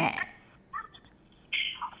meeting him at?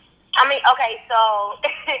 I mean, okay, so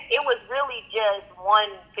it was really just one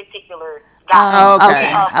particular guy. Oh,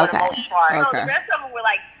 okay. For the most part. So the rest of them were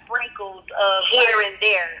like sprinkles of here and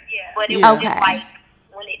there. Yeah. But it was just like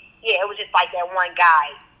it was just like that one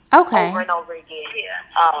guy. Okay. Over and over again. Yeah.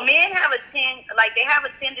 Men have a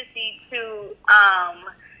tendency to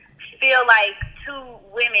feel like two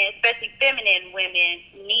women, especially feminine women,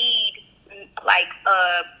 need like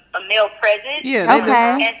a male presence. Yeah.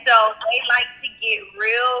 Okay. And so they like to get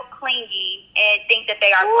real clingy and think that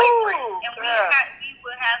they are boyfriends. And we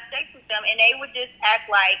would have sex with them, and they would just act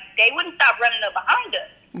like they wouldn't stop running up behind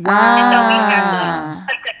us. Wow. And so we have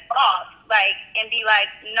to cut that off, like, and be like,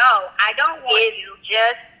 no, I don't want you,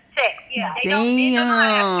 just sex. Yeah, they don't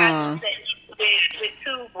have sex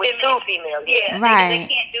with two females. Yeah, they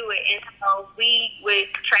can't do it. And so we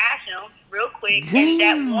would trash them real quick. And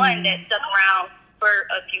that one that stuck around for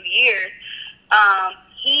a few years,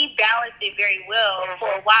 he balanced it very well for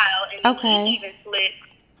a while, and he even split.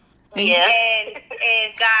 Yeah,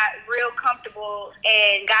 and got real comfortable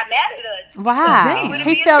and got mad at us. Wow,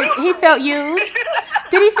 he felt used.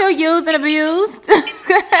 Did he feel used and abused?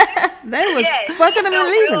 They was fucking him and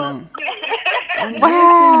leaving him.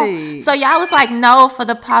 Wow. Yes, so y'all was like no for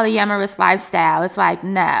the polyamorous lifestyle. It's like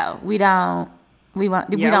no, we don't want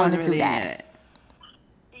to do that.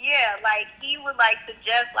 Yeah, like he would like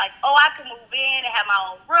suggest like, oh, I can move in and have my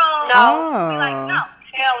own room. No, we like no,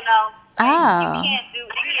 hell no. You can't do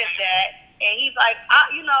any of that. And he's like,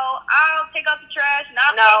 I'll take out the trash and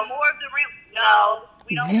I'll pay more of the rent. No,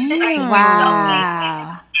 we don't.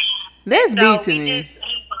 Wow. That's B to me.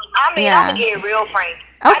 I'm gonna get real frank.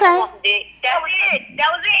 Okay. That was it.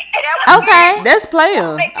 Okay. That's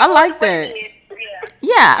player. I like that.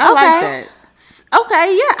 Yeah. I like that.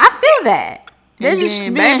 Okay. Yeah, I feel that. They're just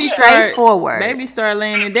being straightforward. Baby start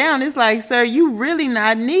laying it down. It's like, sir, you really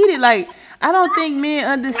not needed. Like, I don't think men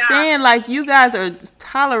understand, like, you guys are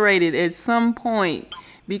tolerated at some point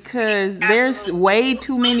because there's way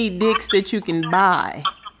too many dicks that you can buy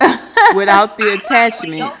without the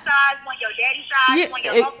attachment. Your size, one your daddy size, one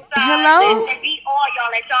your uncle size. Hello? And beat all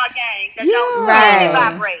y'all at y'all gangs. That don't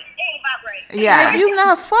vibrate. Yeah. Like, you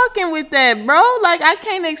not fucking with that, bro. Like, I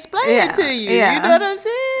can't explain it to you. Yeah. You know what I'm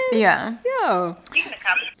saying? Yeah. Yeah.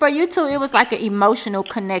 For you two, it was like an emotional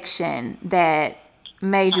connection that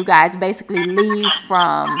made you guys basically leave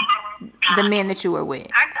from the men that you were with.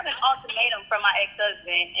 I got an ultimatum from my ex-husband,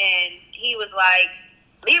 and he was like,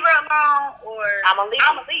 leave her alone or I'm going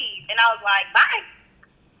to leave. And I was like, bye.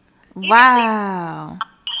 Wow.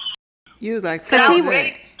 You was like, because he was ready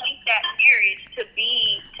to take that marriage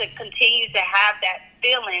to continue to have that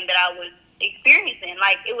feeling that I was experiencing.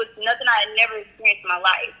 Like, it was nothing I had never experienced in my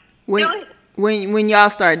life. When y'all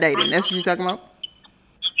started dating, that's what you're talking about?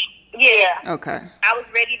 Yeah. Okay. I was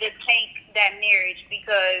ready to take that marriage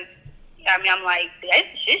because, I'm like, this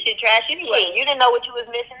shit trash anyway. You didn't know what you was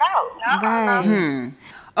missing out. No. Right.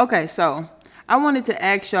 Okay, so I wanted to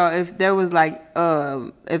ask y'all if there was like,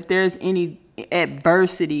 if there's any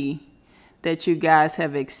adversity that you guys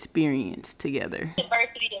have experienced together.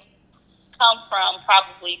 Adversity come from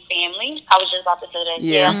probably family. I was just about to say that.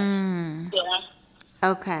 Yeah.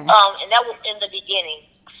 Okay. And that was in the beginning.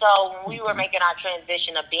 So when we were making our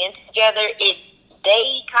transition of being together, they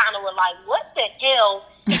kind of were like, what the hell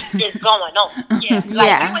is going on? Yeah. Like,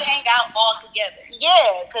 we would hang out all together.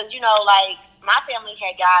 Yeah, because, like, my family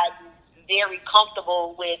had gotten very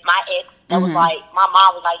comfortable with my ex. That was like, my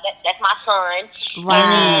mom was like, that's my son. Wow.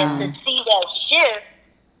 And then to see that shift,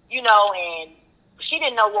 and she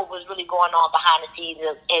didn't know what was really going on behind the scenes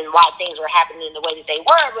and why things were happening in the way that they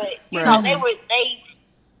were. But, they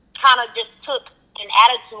kind of just took an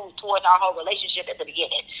attitude towards our whole relationship at the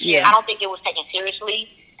beginning. Yeah. I don't think it was taken seriously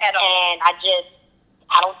at all. And I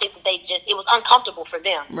don't think that it was uncomfortable for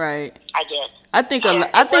them. Right. I guess. I think it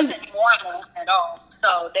wasn't normal at all.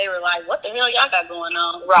 So they were like, what the hell y'all got going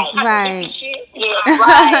on? Right. Yeah,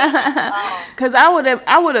 right. Because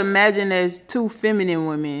I would imagine as two feminine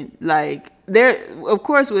women, like, there, of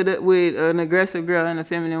course, with an aggressive girl and a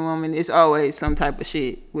feminine woman, it's always some type of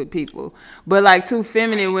shit with people. But like two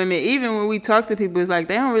feminine women, even when we talk to people, it's like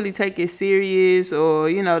they don't really take it serious,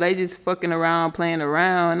 or they just fucking around, playing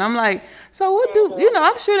around. And I'm like, so what do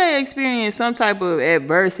I'm sure they experience some type of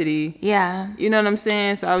adversity. Yeah. You know what I'm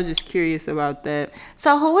saying? So I was just curious about that.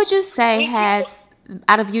 So who would you say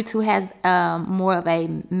out of you two has more of a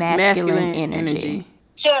masculine energy?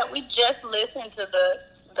 Sure, we just listened to the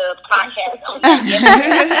podcast on that.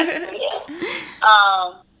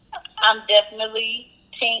 I'm definitely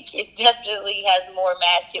Tink. It definitely has more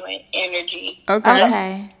masculine energy.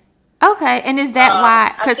 Okay. And is that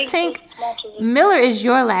why? Because Tink, Miller is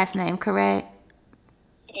your last name, correct?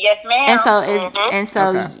 Yes, ma'am. And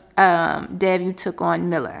so Dev, you took on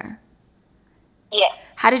Miller. Yes.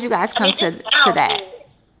 How did you guys come to that?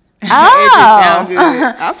 It just sound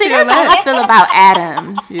good. See, that's how I feel about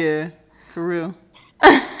Adams. Yeah, for real.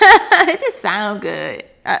 It just sound good.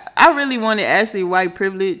 I really wanted Ashley White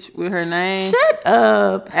Privilege with her name. Shut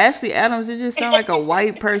up. Ashley Adams, it just sounds like a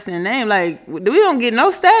white person name. Like, we don't get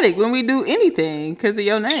no static when we do anything because of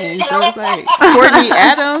your name. So it's like Courtney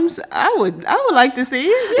Adams. I would like to see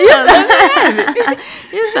it. Yeah, let me have it.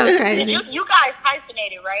 You're so crazy. You guys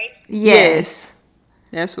hyphenated, right? Yes.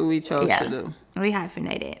 That's what we chose to do. We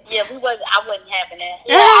hyphenated. Yeah, I wasn't having that.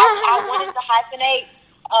 Yeah, I wanted to hyphenate,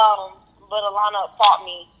 but Alana fought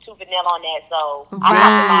me tooth and nail on that, so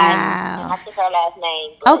I took her last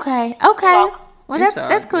name. Okay. Well,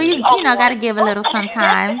 that's cool. You got to give a little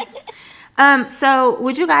sometimes. So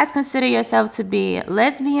would you guys consider yourself to be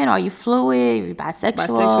lesbian? Are you fluid? Are you bisexual?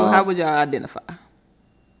 Bisexual. How would y'all identify?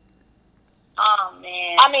 Oh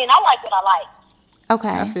man. I mean, I like what I like. Okay.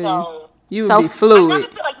 I feel you would be fluid. I kind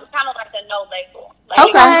of feel like you're kind of like a no label. Like,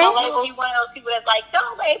 okay. No label. You want those people that's like,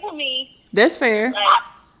 don't label me. That's fair. Like,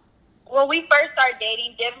 when we first started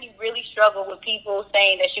dating, Debbie really struggled with people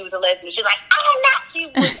saying that she was a lesbian. She was like, I'm not. She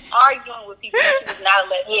was arguing with people that she was not a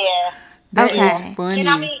lesbian. Yeah. That is funny. And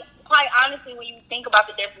I mean, quite honestly, when you think about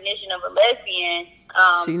the definition of a lesbian,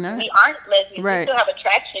 we aren't lesbians. Right. We still have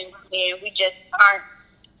attraction, and we just aren't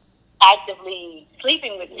actively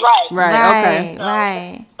sleeping with you. Right.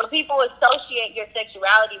 Right. But people associate your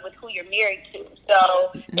sexuality with who you're married to.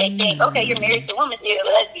 So they think, okay, you're married to a woman, so you're a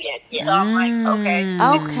lesbian. So I'm like, okay.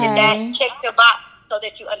 If that checks your box so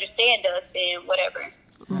that you understand us, then whatever.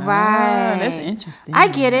 Right. That's interesting. I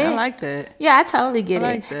get it. I like that. Yeah, I totally get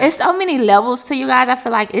like it. that. It's so many levels to you guys. I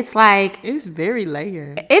feel like it's very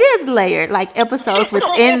layered. It is layered, like episodes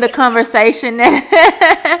within the conversation. I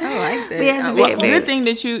like that. Good thing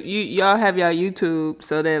that y'all have y'all YouTube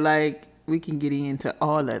so that like we can get into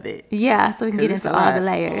all of it. Yeah, so we can get into all the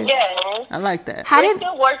layers. Yeah. I like that. We're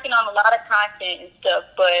still working on a lot of content and stuff,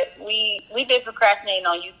 but we've been procrastinating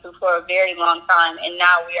on YouTube for a very long time, and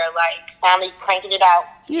now we are like finally cranking it out.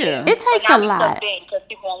 Yeah. It takes a lot. Because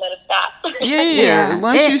people won't let us stop. Yeah.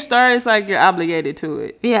 Once you start, it's like you're obligated to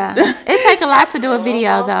it. Yeah. It takes a lot to do a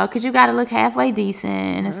video, though, because you got to look halfway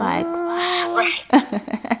decent. It's like, wow.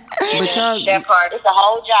 But y'all, that part, it's a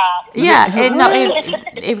whole job. Yeah.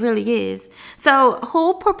 It really is. So,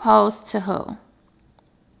 who proposed to who?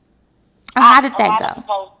 How did that go?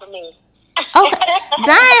 Proposed to me. Okay.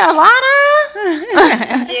 Dang, Alana.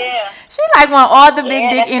 Yeah. She like want all the big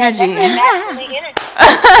dick energy.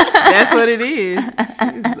 That's what it is.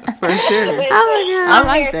 For sure. Oh my God. I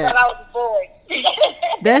like that. I was bored.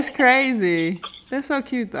 That's crazy. That's so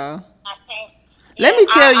cute though. Let me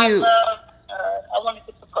tell you. I wanted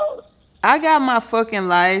to propose. I got my fucking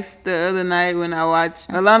life the other night when I watched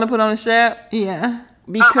Alana put on the strap. Yeah.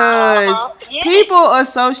 Because people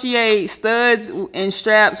associate studs and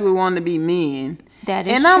straps with wanting to be men. That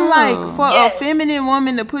is and I'm true. like, for a feminine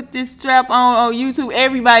woman to put this strap on YouTube,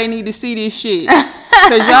 everybody need to see this shit.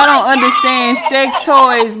 Because y'all don't understand sex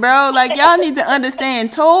toys, bro. Like, y'all need to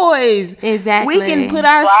understand toys. Exactly. We can put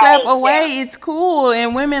our strap away. It's cool.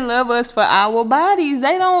 And women love us for our bodies.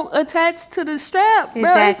 They don't attach to the strap, bro.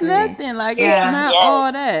 Exactly. It's nothing. Like, it's not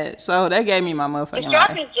all that. So, that gave me my motherfucking life. The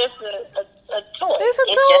strap is just a toy. It's a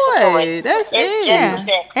toy. That's it. Yeah.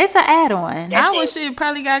 It's an add-on. I wish it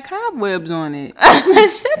probably got cobwebs on it.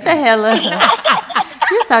 Shut the hell up.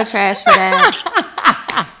 You're so trash for that.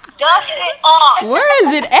 Dust it off. Where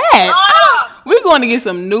is it at? We're going to get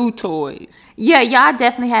some new toys. Yeah, y'all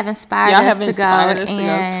definitely have inspired us to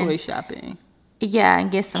go toy shopping. Yeah,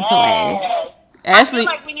 and get some toys. Ashley, I feel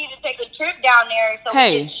like we need to take a trip down there so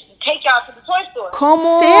we can take y'all to the toy store. Come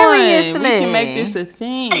on. Seriously. We can make this a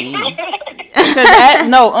thing.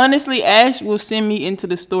 Honestly, Ash will send me into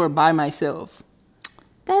the store by myself.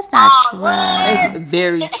 That's not true. That's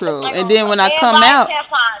very true. And then when I come out,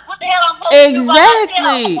 what the hell I'm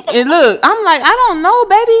exactly. And look, I'm like, I don't know,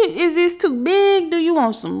 baby. Is this too big? Do you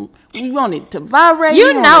want you want it to vibrate?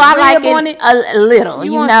 You know I like it a little.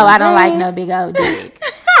 You know I don't like no big old dick.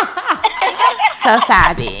 So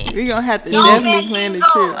sorry. We're going to have to definitely plan the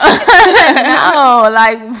trip. No,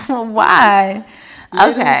 like, why?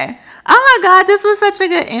 Okay. Oh my God, this was such a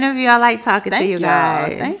good interview. I like talking to you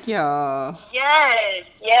guys. Thank y'all. Yes.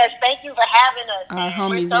 Thank you for having us. Our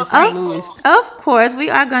homies in St. Louis. Of course, we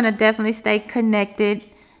are going to definitely stay connected,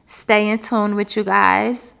 stay in tune with you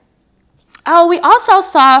guys. Oh, we also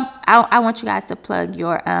saw, I want you guys to plug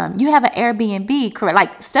your, you have an Airbnb, correct?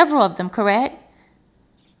 Like several of them, correct?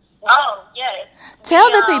 Oh, yes. Tell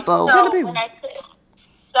the people. When I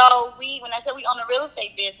said we own a real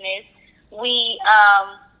estate business, we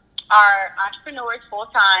are entrepreneurs full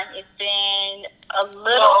time. It's been a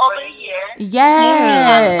little over a year.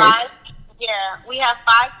 Yes. we have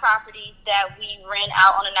 5 properties that we rent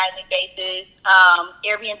out on a nightly basis.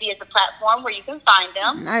 Airbnb is a platform where you can find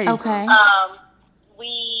them. Nice. Okay.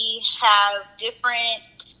 We have different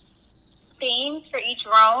themes for each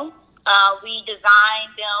room. We design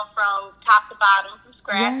them from top to bottom from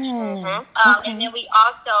scratch. Yes. And then we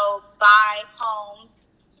also buy homes,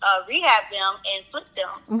 rehab them, and flip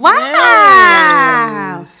them.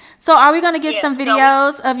 Wow. Yes. So are we going to get some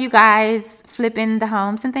videos of you guys flipping the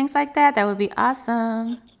homes and things like that? That would be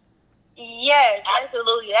awesome. Yes,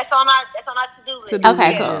 absolutely. That's on our to-do list.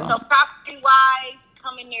 Okay, cool. So property-wise,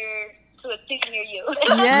 come in here to a city near you.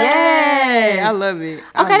 Yes. I love it.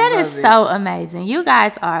 Okay, that is so amazing. You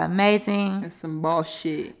guys are amazing. That's some boss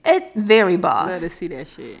shit. It's very boss. Love to see that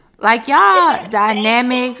shit. Like, y'all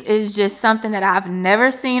dynamics is just something that I've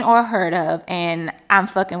never seen or heard of, and I'm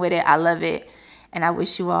fucking with it. I love it, and I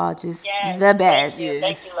wish you all just the best.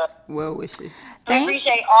 Thank you, love. Well wishes. We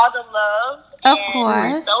appreciate all the love. Of and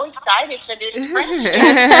course. We're so excited for this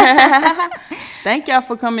friendship. Thank y'all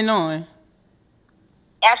for coming on.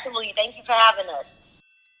 Absolutely. Thank you for having us.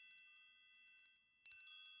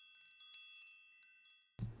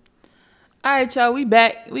 All right, y'all. We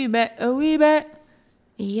back.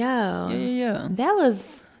 Yo. Yeah. That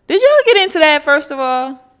was... Did y'all get into that, first of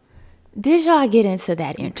all? Did y'all get into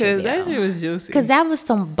that interview? Because that shit was juicy. Because that was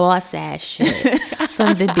some boss-ass shit.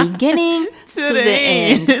 From the beginning to the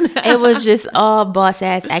end. It was just all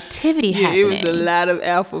boss-ass activity happening. It was a lot of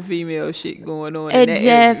alpha female shit going on It in that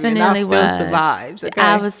definitely area, and was. I felt the vibes, okay?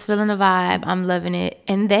 I was feeling the vibe. I'm loving it.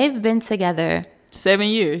 And they've been together 7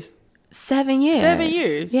 years. 7 years. 7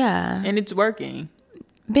 years. Yeah. And it's working.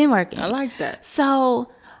 Been working. I like that.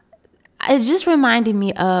 So it just reminded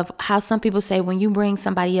me of how some people say when you bring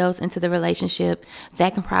somebody else into the relationship,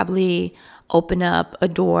 that can probably open up a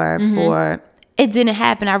door for... It didn't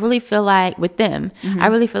happen. I really feel like with them, I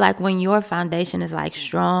really feel like when your foundation is like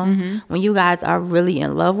strong, when you guys are really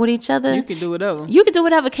in love with each other, You can do whatever. You can do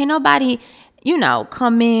whatever. Can't nobody,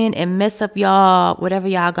 come in and mess up y'all, whatever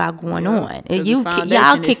y'all got going on.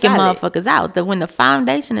 Y'all kicking motherfuckers out. When the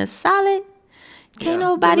foundation is solid, can't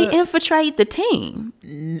nobody infiltrate the team.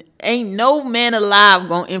 Ain't no man alive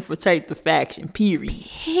gonna infiltrate the faction,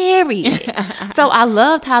 period. So I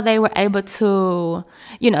loved how they were able to,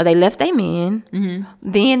 they left their men.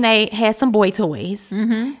 Then they had some boy toys.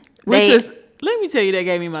 Which was, let me tell you, that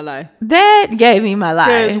gave me my life. That gave me my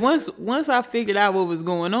life. Because once I figured out what was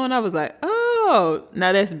going on, I was like, oh,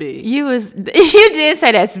 now that's big. You did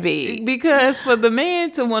say that's big. Because for the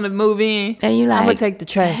man to want to move in, and you like, I'm going to take the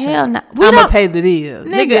trash hell out. No. I'm going to pay the bill.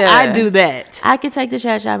 Nigga, I do that. I can take the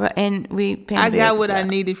trash out and we pay the I got what well. I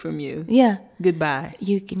needed from you. Yeah. Goodbye.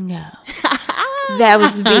 You can go. That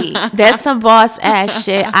was big. That's some boss ass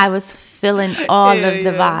shit. I was feeling all of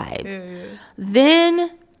the vibes.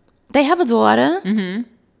 Then they have a daughter.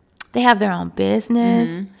 They have their own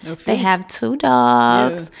business. They have 2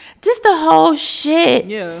 dogs. Yeah. Just the whole shit.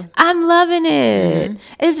 Yeah. I'm loving it.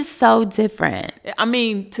 It's just so different. I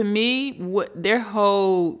mean, to me, what their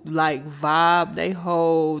whole vibe, their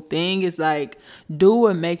whole thing is do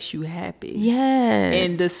what makes you happy. Yes.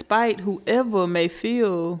 And despite whoever may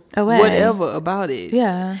feel whatever about it.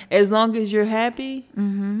 Yeah. As long as you're happy,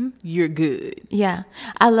 you're good. Yeah.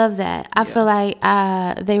 I love that. I feel like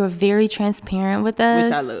they were very transparent with us.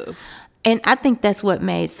 Which I love. And I think that's what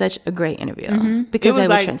made such a great interview. Because they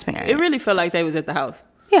were transparent. It really felt like they was at the house.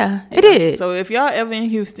 Yeah, it did. So if y'all ever in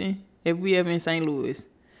Houston, if we ever in St. Louis,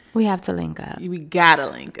 we have to link up. We gotta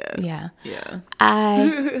link up. Yeah. Yeah.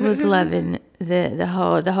 I was loving the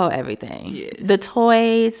whole everything. Yes. The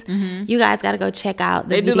toys. You guys gotta go check out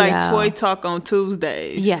the video. They do toy talk on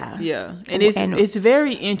Tuesdays. Yeah. Yeah. And it's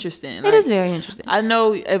very interesting. It is very interesting. I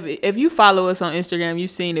know if you follow us on Instagram,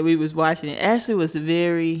 you've seen that we was watching it. Ashley was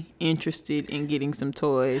very interested in getting some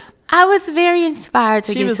toys. I was very inspired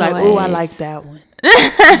to get toys. She was like, oh, I like that one.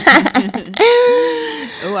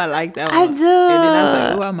 Oh, I like that one. I do. And then I was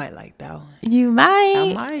like, oh, I might like that one. You might.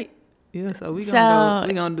 I might. Yeah, so we're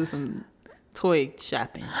gonna do some toy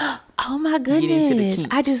shopping. Oh my goodness. Get into the kinks.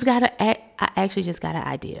 I actually just got an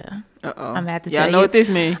idea. Uh-oh. I'm gonna have to tell you. Y'all know what this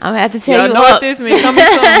means. I'm gonna have to tell you. Y'all know what this means. Coming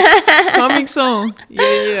soon. Coming soon.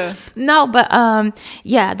 Yeah. No, but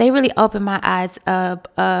they really opened my eyes up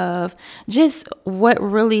of just what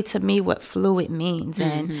fluid means.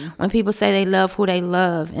 And when people say they love who they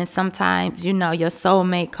love, and sometimes, your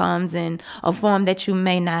soulmate comes in a form that you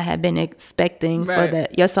may not have been expecting for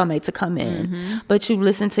your soulmate to come in. But you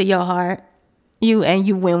listen to your heart.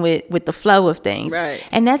 You went with the flow of things. Right.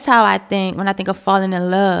 And that's how I think, when I think of falling in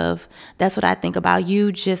love, that's what I think about.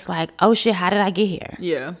 You just like, oh shit, how did I get here?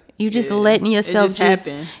 Yeah. You just letting yourself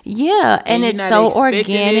happen. Yeah, and it's so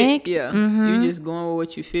organic. Yeah, you're just going with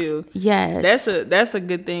what you feel. Yes, that's a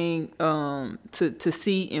good thing to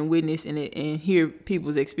see and witness and hear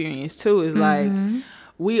people's experience too. Is like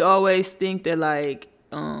we always think that like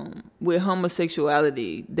with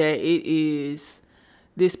homosexuality that it is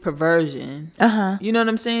this perversion. You know what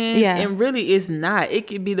I'm saying? Yeah. And really it's not. It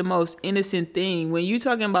could be the most innocent thing. When you're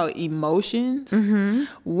talking about emotions,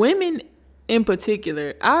 women in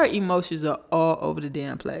particular, our emotions are all over the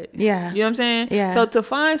damn place. Yeah. You know what I'm saying? Yeah. So to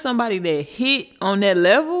find somebody that hit on that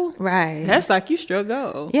level, right, that's like you struck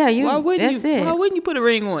gold. Yeah, why wouldn't you put a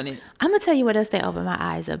ring on it? I'm gonna tell you what else they opened my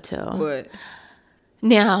eyes up to. What?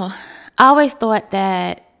 Now, I always thought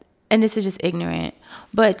that, and this is just ignorant,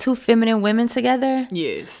 but two feminine women together,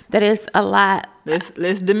 yes, that is a lot. Let's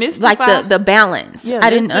demystify, like the balance. Yeah, I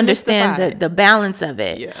didn't understand the balance of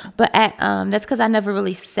it. Yeah. But that's because I never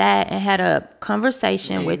really sat and had a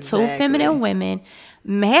conversation with two feminine women,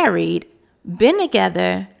 married, been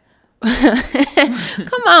together.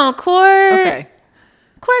 Come on, Court. Okay.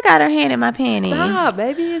 Court got her hand in my panties. Stop,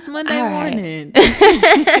 baby. It's Monday morning.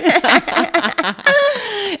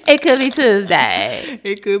 It could be Tuesday.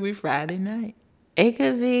 It could be Friday night. It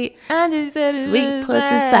could be I just said Sweet Pussy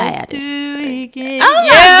Saturday. Oh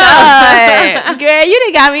my God. Girl, you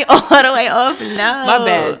done got me all the way off.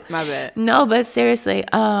 No. My bad. No, but seriously,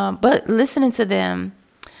 but listening to them,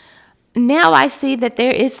 now I see that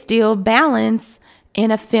there is still balance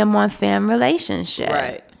in a femme-on-femme relationship.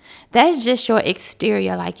 Right. That's just your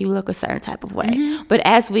exterior, like you look a certain type of way. But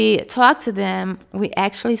as we talked to them, we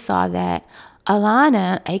actually saw that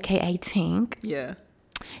Alana, aka Tink,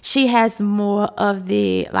 she has more of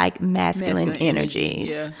the like masculine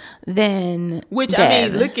energies than which Deb. I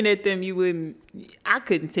mean, looking at them, I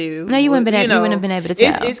couldn't tell. No, you wouldn't have been able to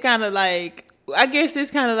tell. It's kind of like, I guess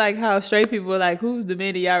it's kind of like how straight people are like, who's the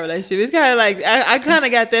man in y'all relationship? It's kind of like, I kind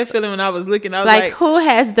of got that feeling when I was looking. I was like, who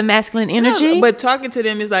has the masculine energy? No, but talking to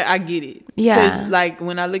them is like, I get it. Yeah. Because like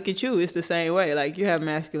when I look at you, it's the same way. Like you have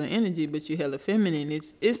masculine energy, but you hella feminine.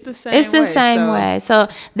 It's the same way. It's the same way. So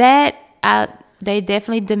that, they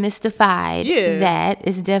definitely demystified that.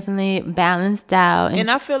 It's definitely balanced out. And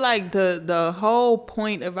I feel like the whole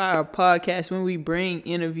point of our podcast when we bring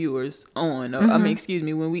interviewers on,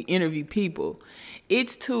 when we interview people,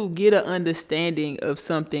 it's to get an understanding of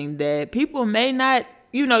something that people may not,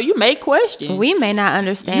 you may question. We may not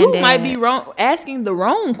understand You might be wrong, asking the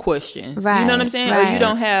wrong questions. Right, you know what I'm saying? right. Or you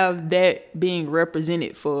don't have that being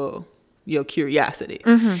represented for your curiosity.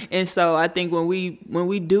 And so I think when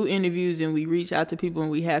we do interviews and we reach out to people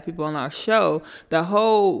and we have people on our show, the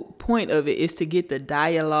whole point of it is to get the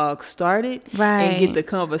dialogue started and get the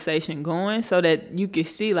conversation going so that you can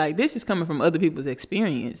see like this is coming from other people's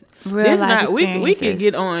experience. Real life experiences.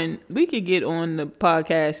 We could get on the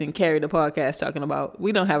podcast and carry the podcast talking about,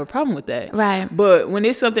 we don't have a problem with that. Right. But when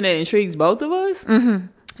it's something that intrigues both of us,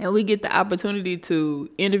 and we get the opportunity to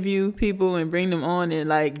interview people and bring them on and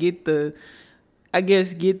like get the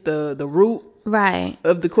root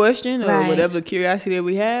of the question or whatever curiosity that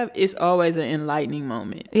we have, it's always an enlightening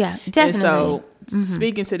moment. Yeah, definitely. And so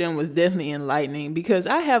speaking to them was definitely enlightening because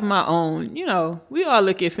I have my own, we all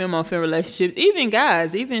look at femme-on-femme relationships, even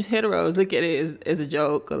guys, even heteros look at it as a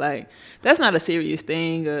joke or like, that's not a serious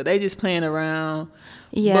thing or they just playing around.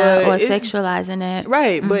 Yeah, or sexualizing it.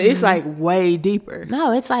 Right, but it's like way deeper.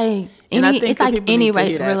 No, it's like any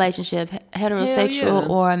relationship, heterosexual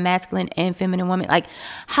or masculine and feminine woman, like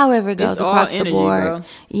however it goes across the board. Bro.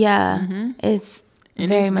 Yeah, it's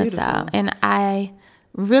very much so. And I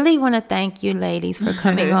really want to thank you ladies for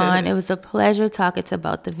coming on. It was a pleasure talking to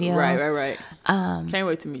both of you. Right. Can't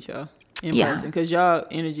wait to meet y'all in person because y'all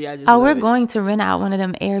energy, I just we're going to rent out one of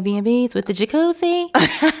them Airbnbs with the jacuzzi.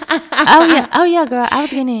 oh yeah, girl, I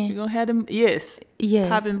was getting in. You're gonna have them, yes,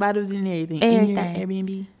 popping bottles and everything in your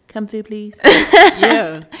Airbnb. Come through, please.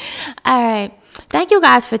 Yeah. All right. Thank you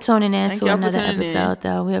guys for tuning in to another episode,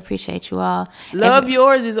 though. We appreciate you all. Love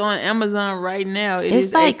Yours is on Amazon right now.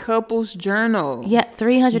 It's like, a couples journal. Yeah,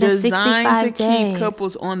 365 designed to days. keep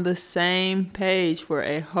couples on the same page for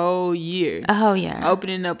a whole year. A whole year.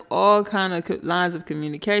 Opening up all kind of lines of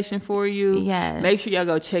communication for you. Yes. Make sure y'all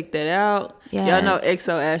go check that out. Yes. Y'all know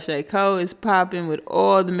XO Ashley Co. is popping with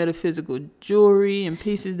all the metaphysical jewelry and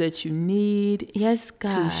pieces that you need. Yes, God.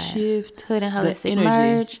 To shift Hood and Holistic the energy,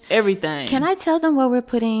 merch. Everything. Can I tell them what we're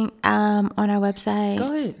putting on our website?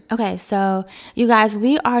 Go ahead. Okay, so you guys,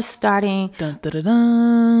 we are starting. Dun, dun, dun,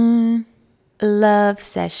 dun. love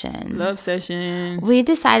sessions. Love sessions. We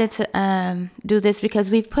decided to do this because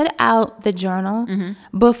we've put out the journal.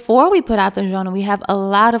 Mm-hmm. Before we put out the journal, we have a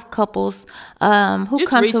lot of couples who just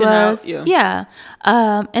come to us. Out, yeah.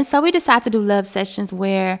 And so we decided to do love sessions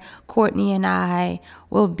where Courtney and I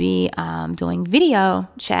will be doing video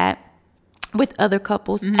chat with other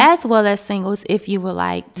couples, as well as singles, if you would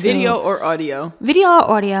like to. Video or audio,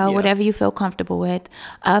 whatever you feel comfortable with.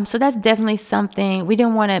 So that's definitely something. We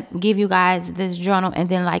didn't want to give you guys this journal and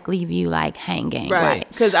then like leave you like hanging. Right.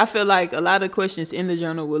 Because I feel like a lot of questions in the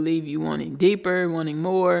journal will leave you wanting deeper, wanting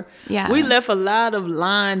more. Yeah. We left a lot of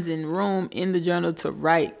lines and room in the journal to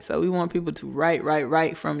write. So we want people to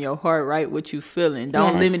write from your heart, write what you feeling.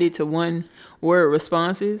 Don't limit it to one word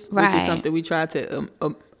responses, which is something we try to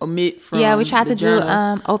omit from. Yeah, we tried to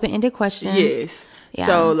journal. do open-ended questions. Yes. Yeah.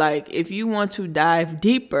 So like if you want to dive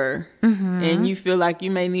deeper and you feel like you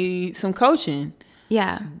may need some coaching,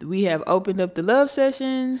 we have opened up the love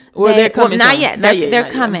sessions. They're coming. Not yet.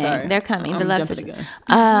 They're coming. They're coming. The love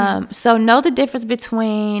sessions. So know the difference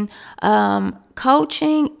between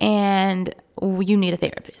coaching and you need a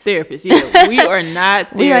therapist. Yeah. We are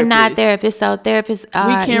not therapists. We are not therapists. So therapists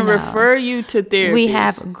are, we can refer you to therapists. We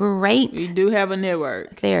have great. We do have a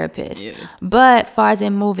network. Therapists. Yes. But far as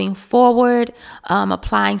in moving forward,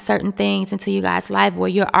 applying certain things into you guys' life where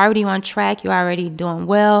you're already on track, you're already doing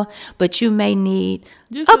well, but you may need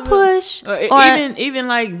just a push. Or even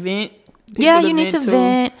like vent. You need to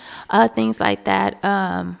vent, things like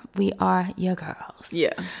that. We are your girls.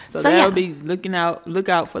 Yeah. So that'll be look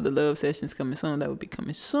out for the love sessions coming soon. That will be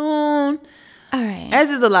coming soon. All right.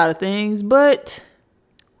 As is a lot of things, but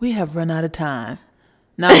we have run out of time.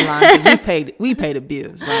 Not lying, because we pay the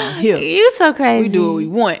bills around here. You so crazy. We do what we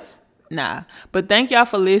want. Nah. But thank y'all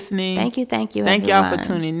for listening. Thank you. Thank everyone. y'all for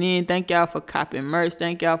tuning in. Thank y'all for copping merch.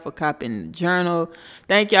 Thank y'all for copping the journal.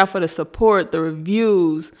 Thank y'all for the support, the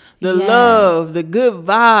reviews, the love, the good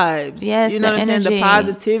vibes. Yes, you know what I'm saying? The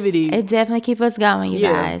positivity. It definitely keep us going, you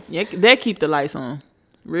guys. Yeah, that keep the lights on.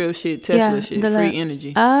 Real shit, Tesla shit, free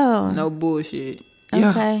energy. Oh. No bullshit.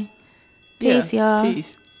 Okay. Peace, y'all.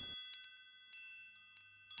 Peace.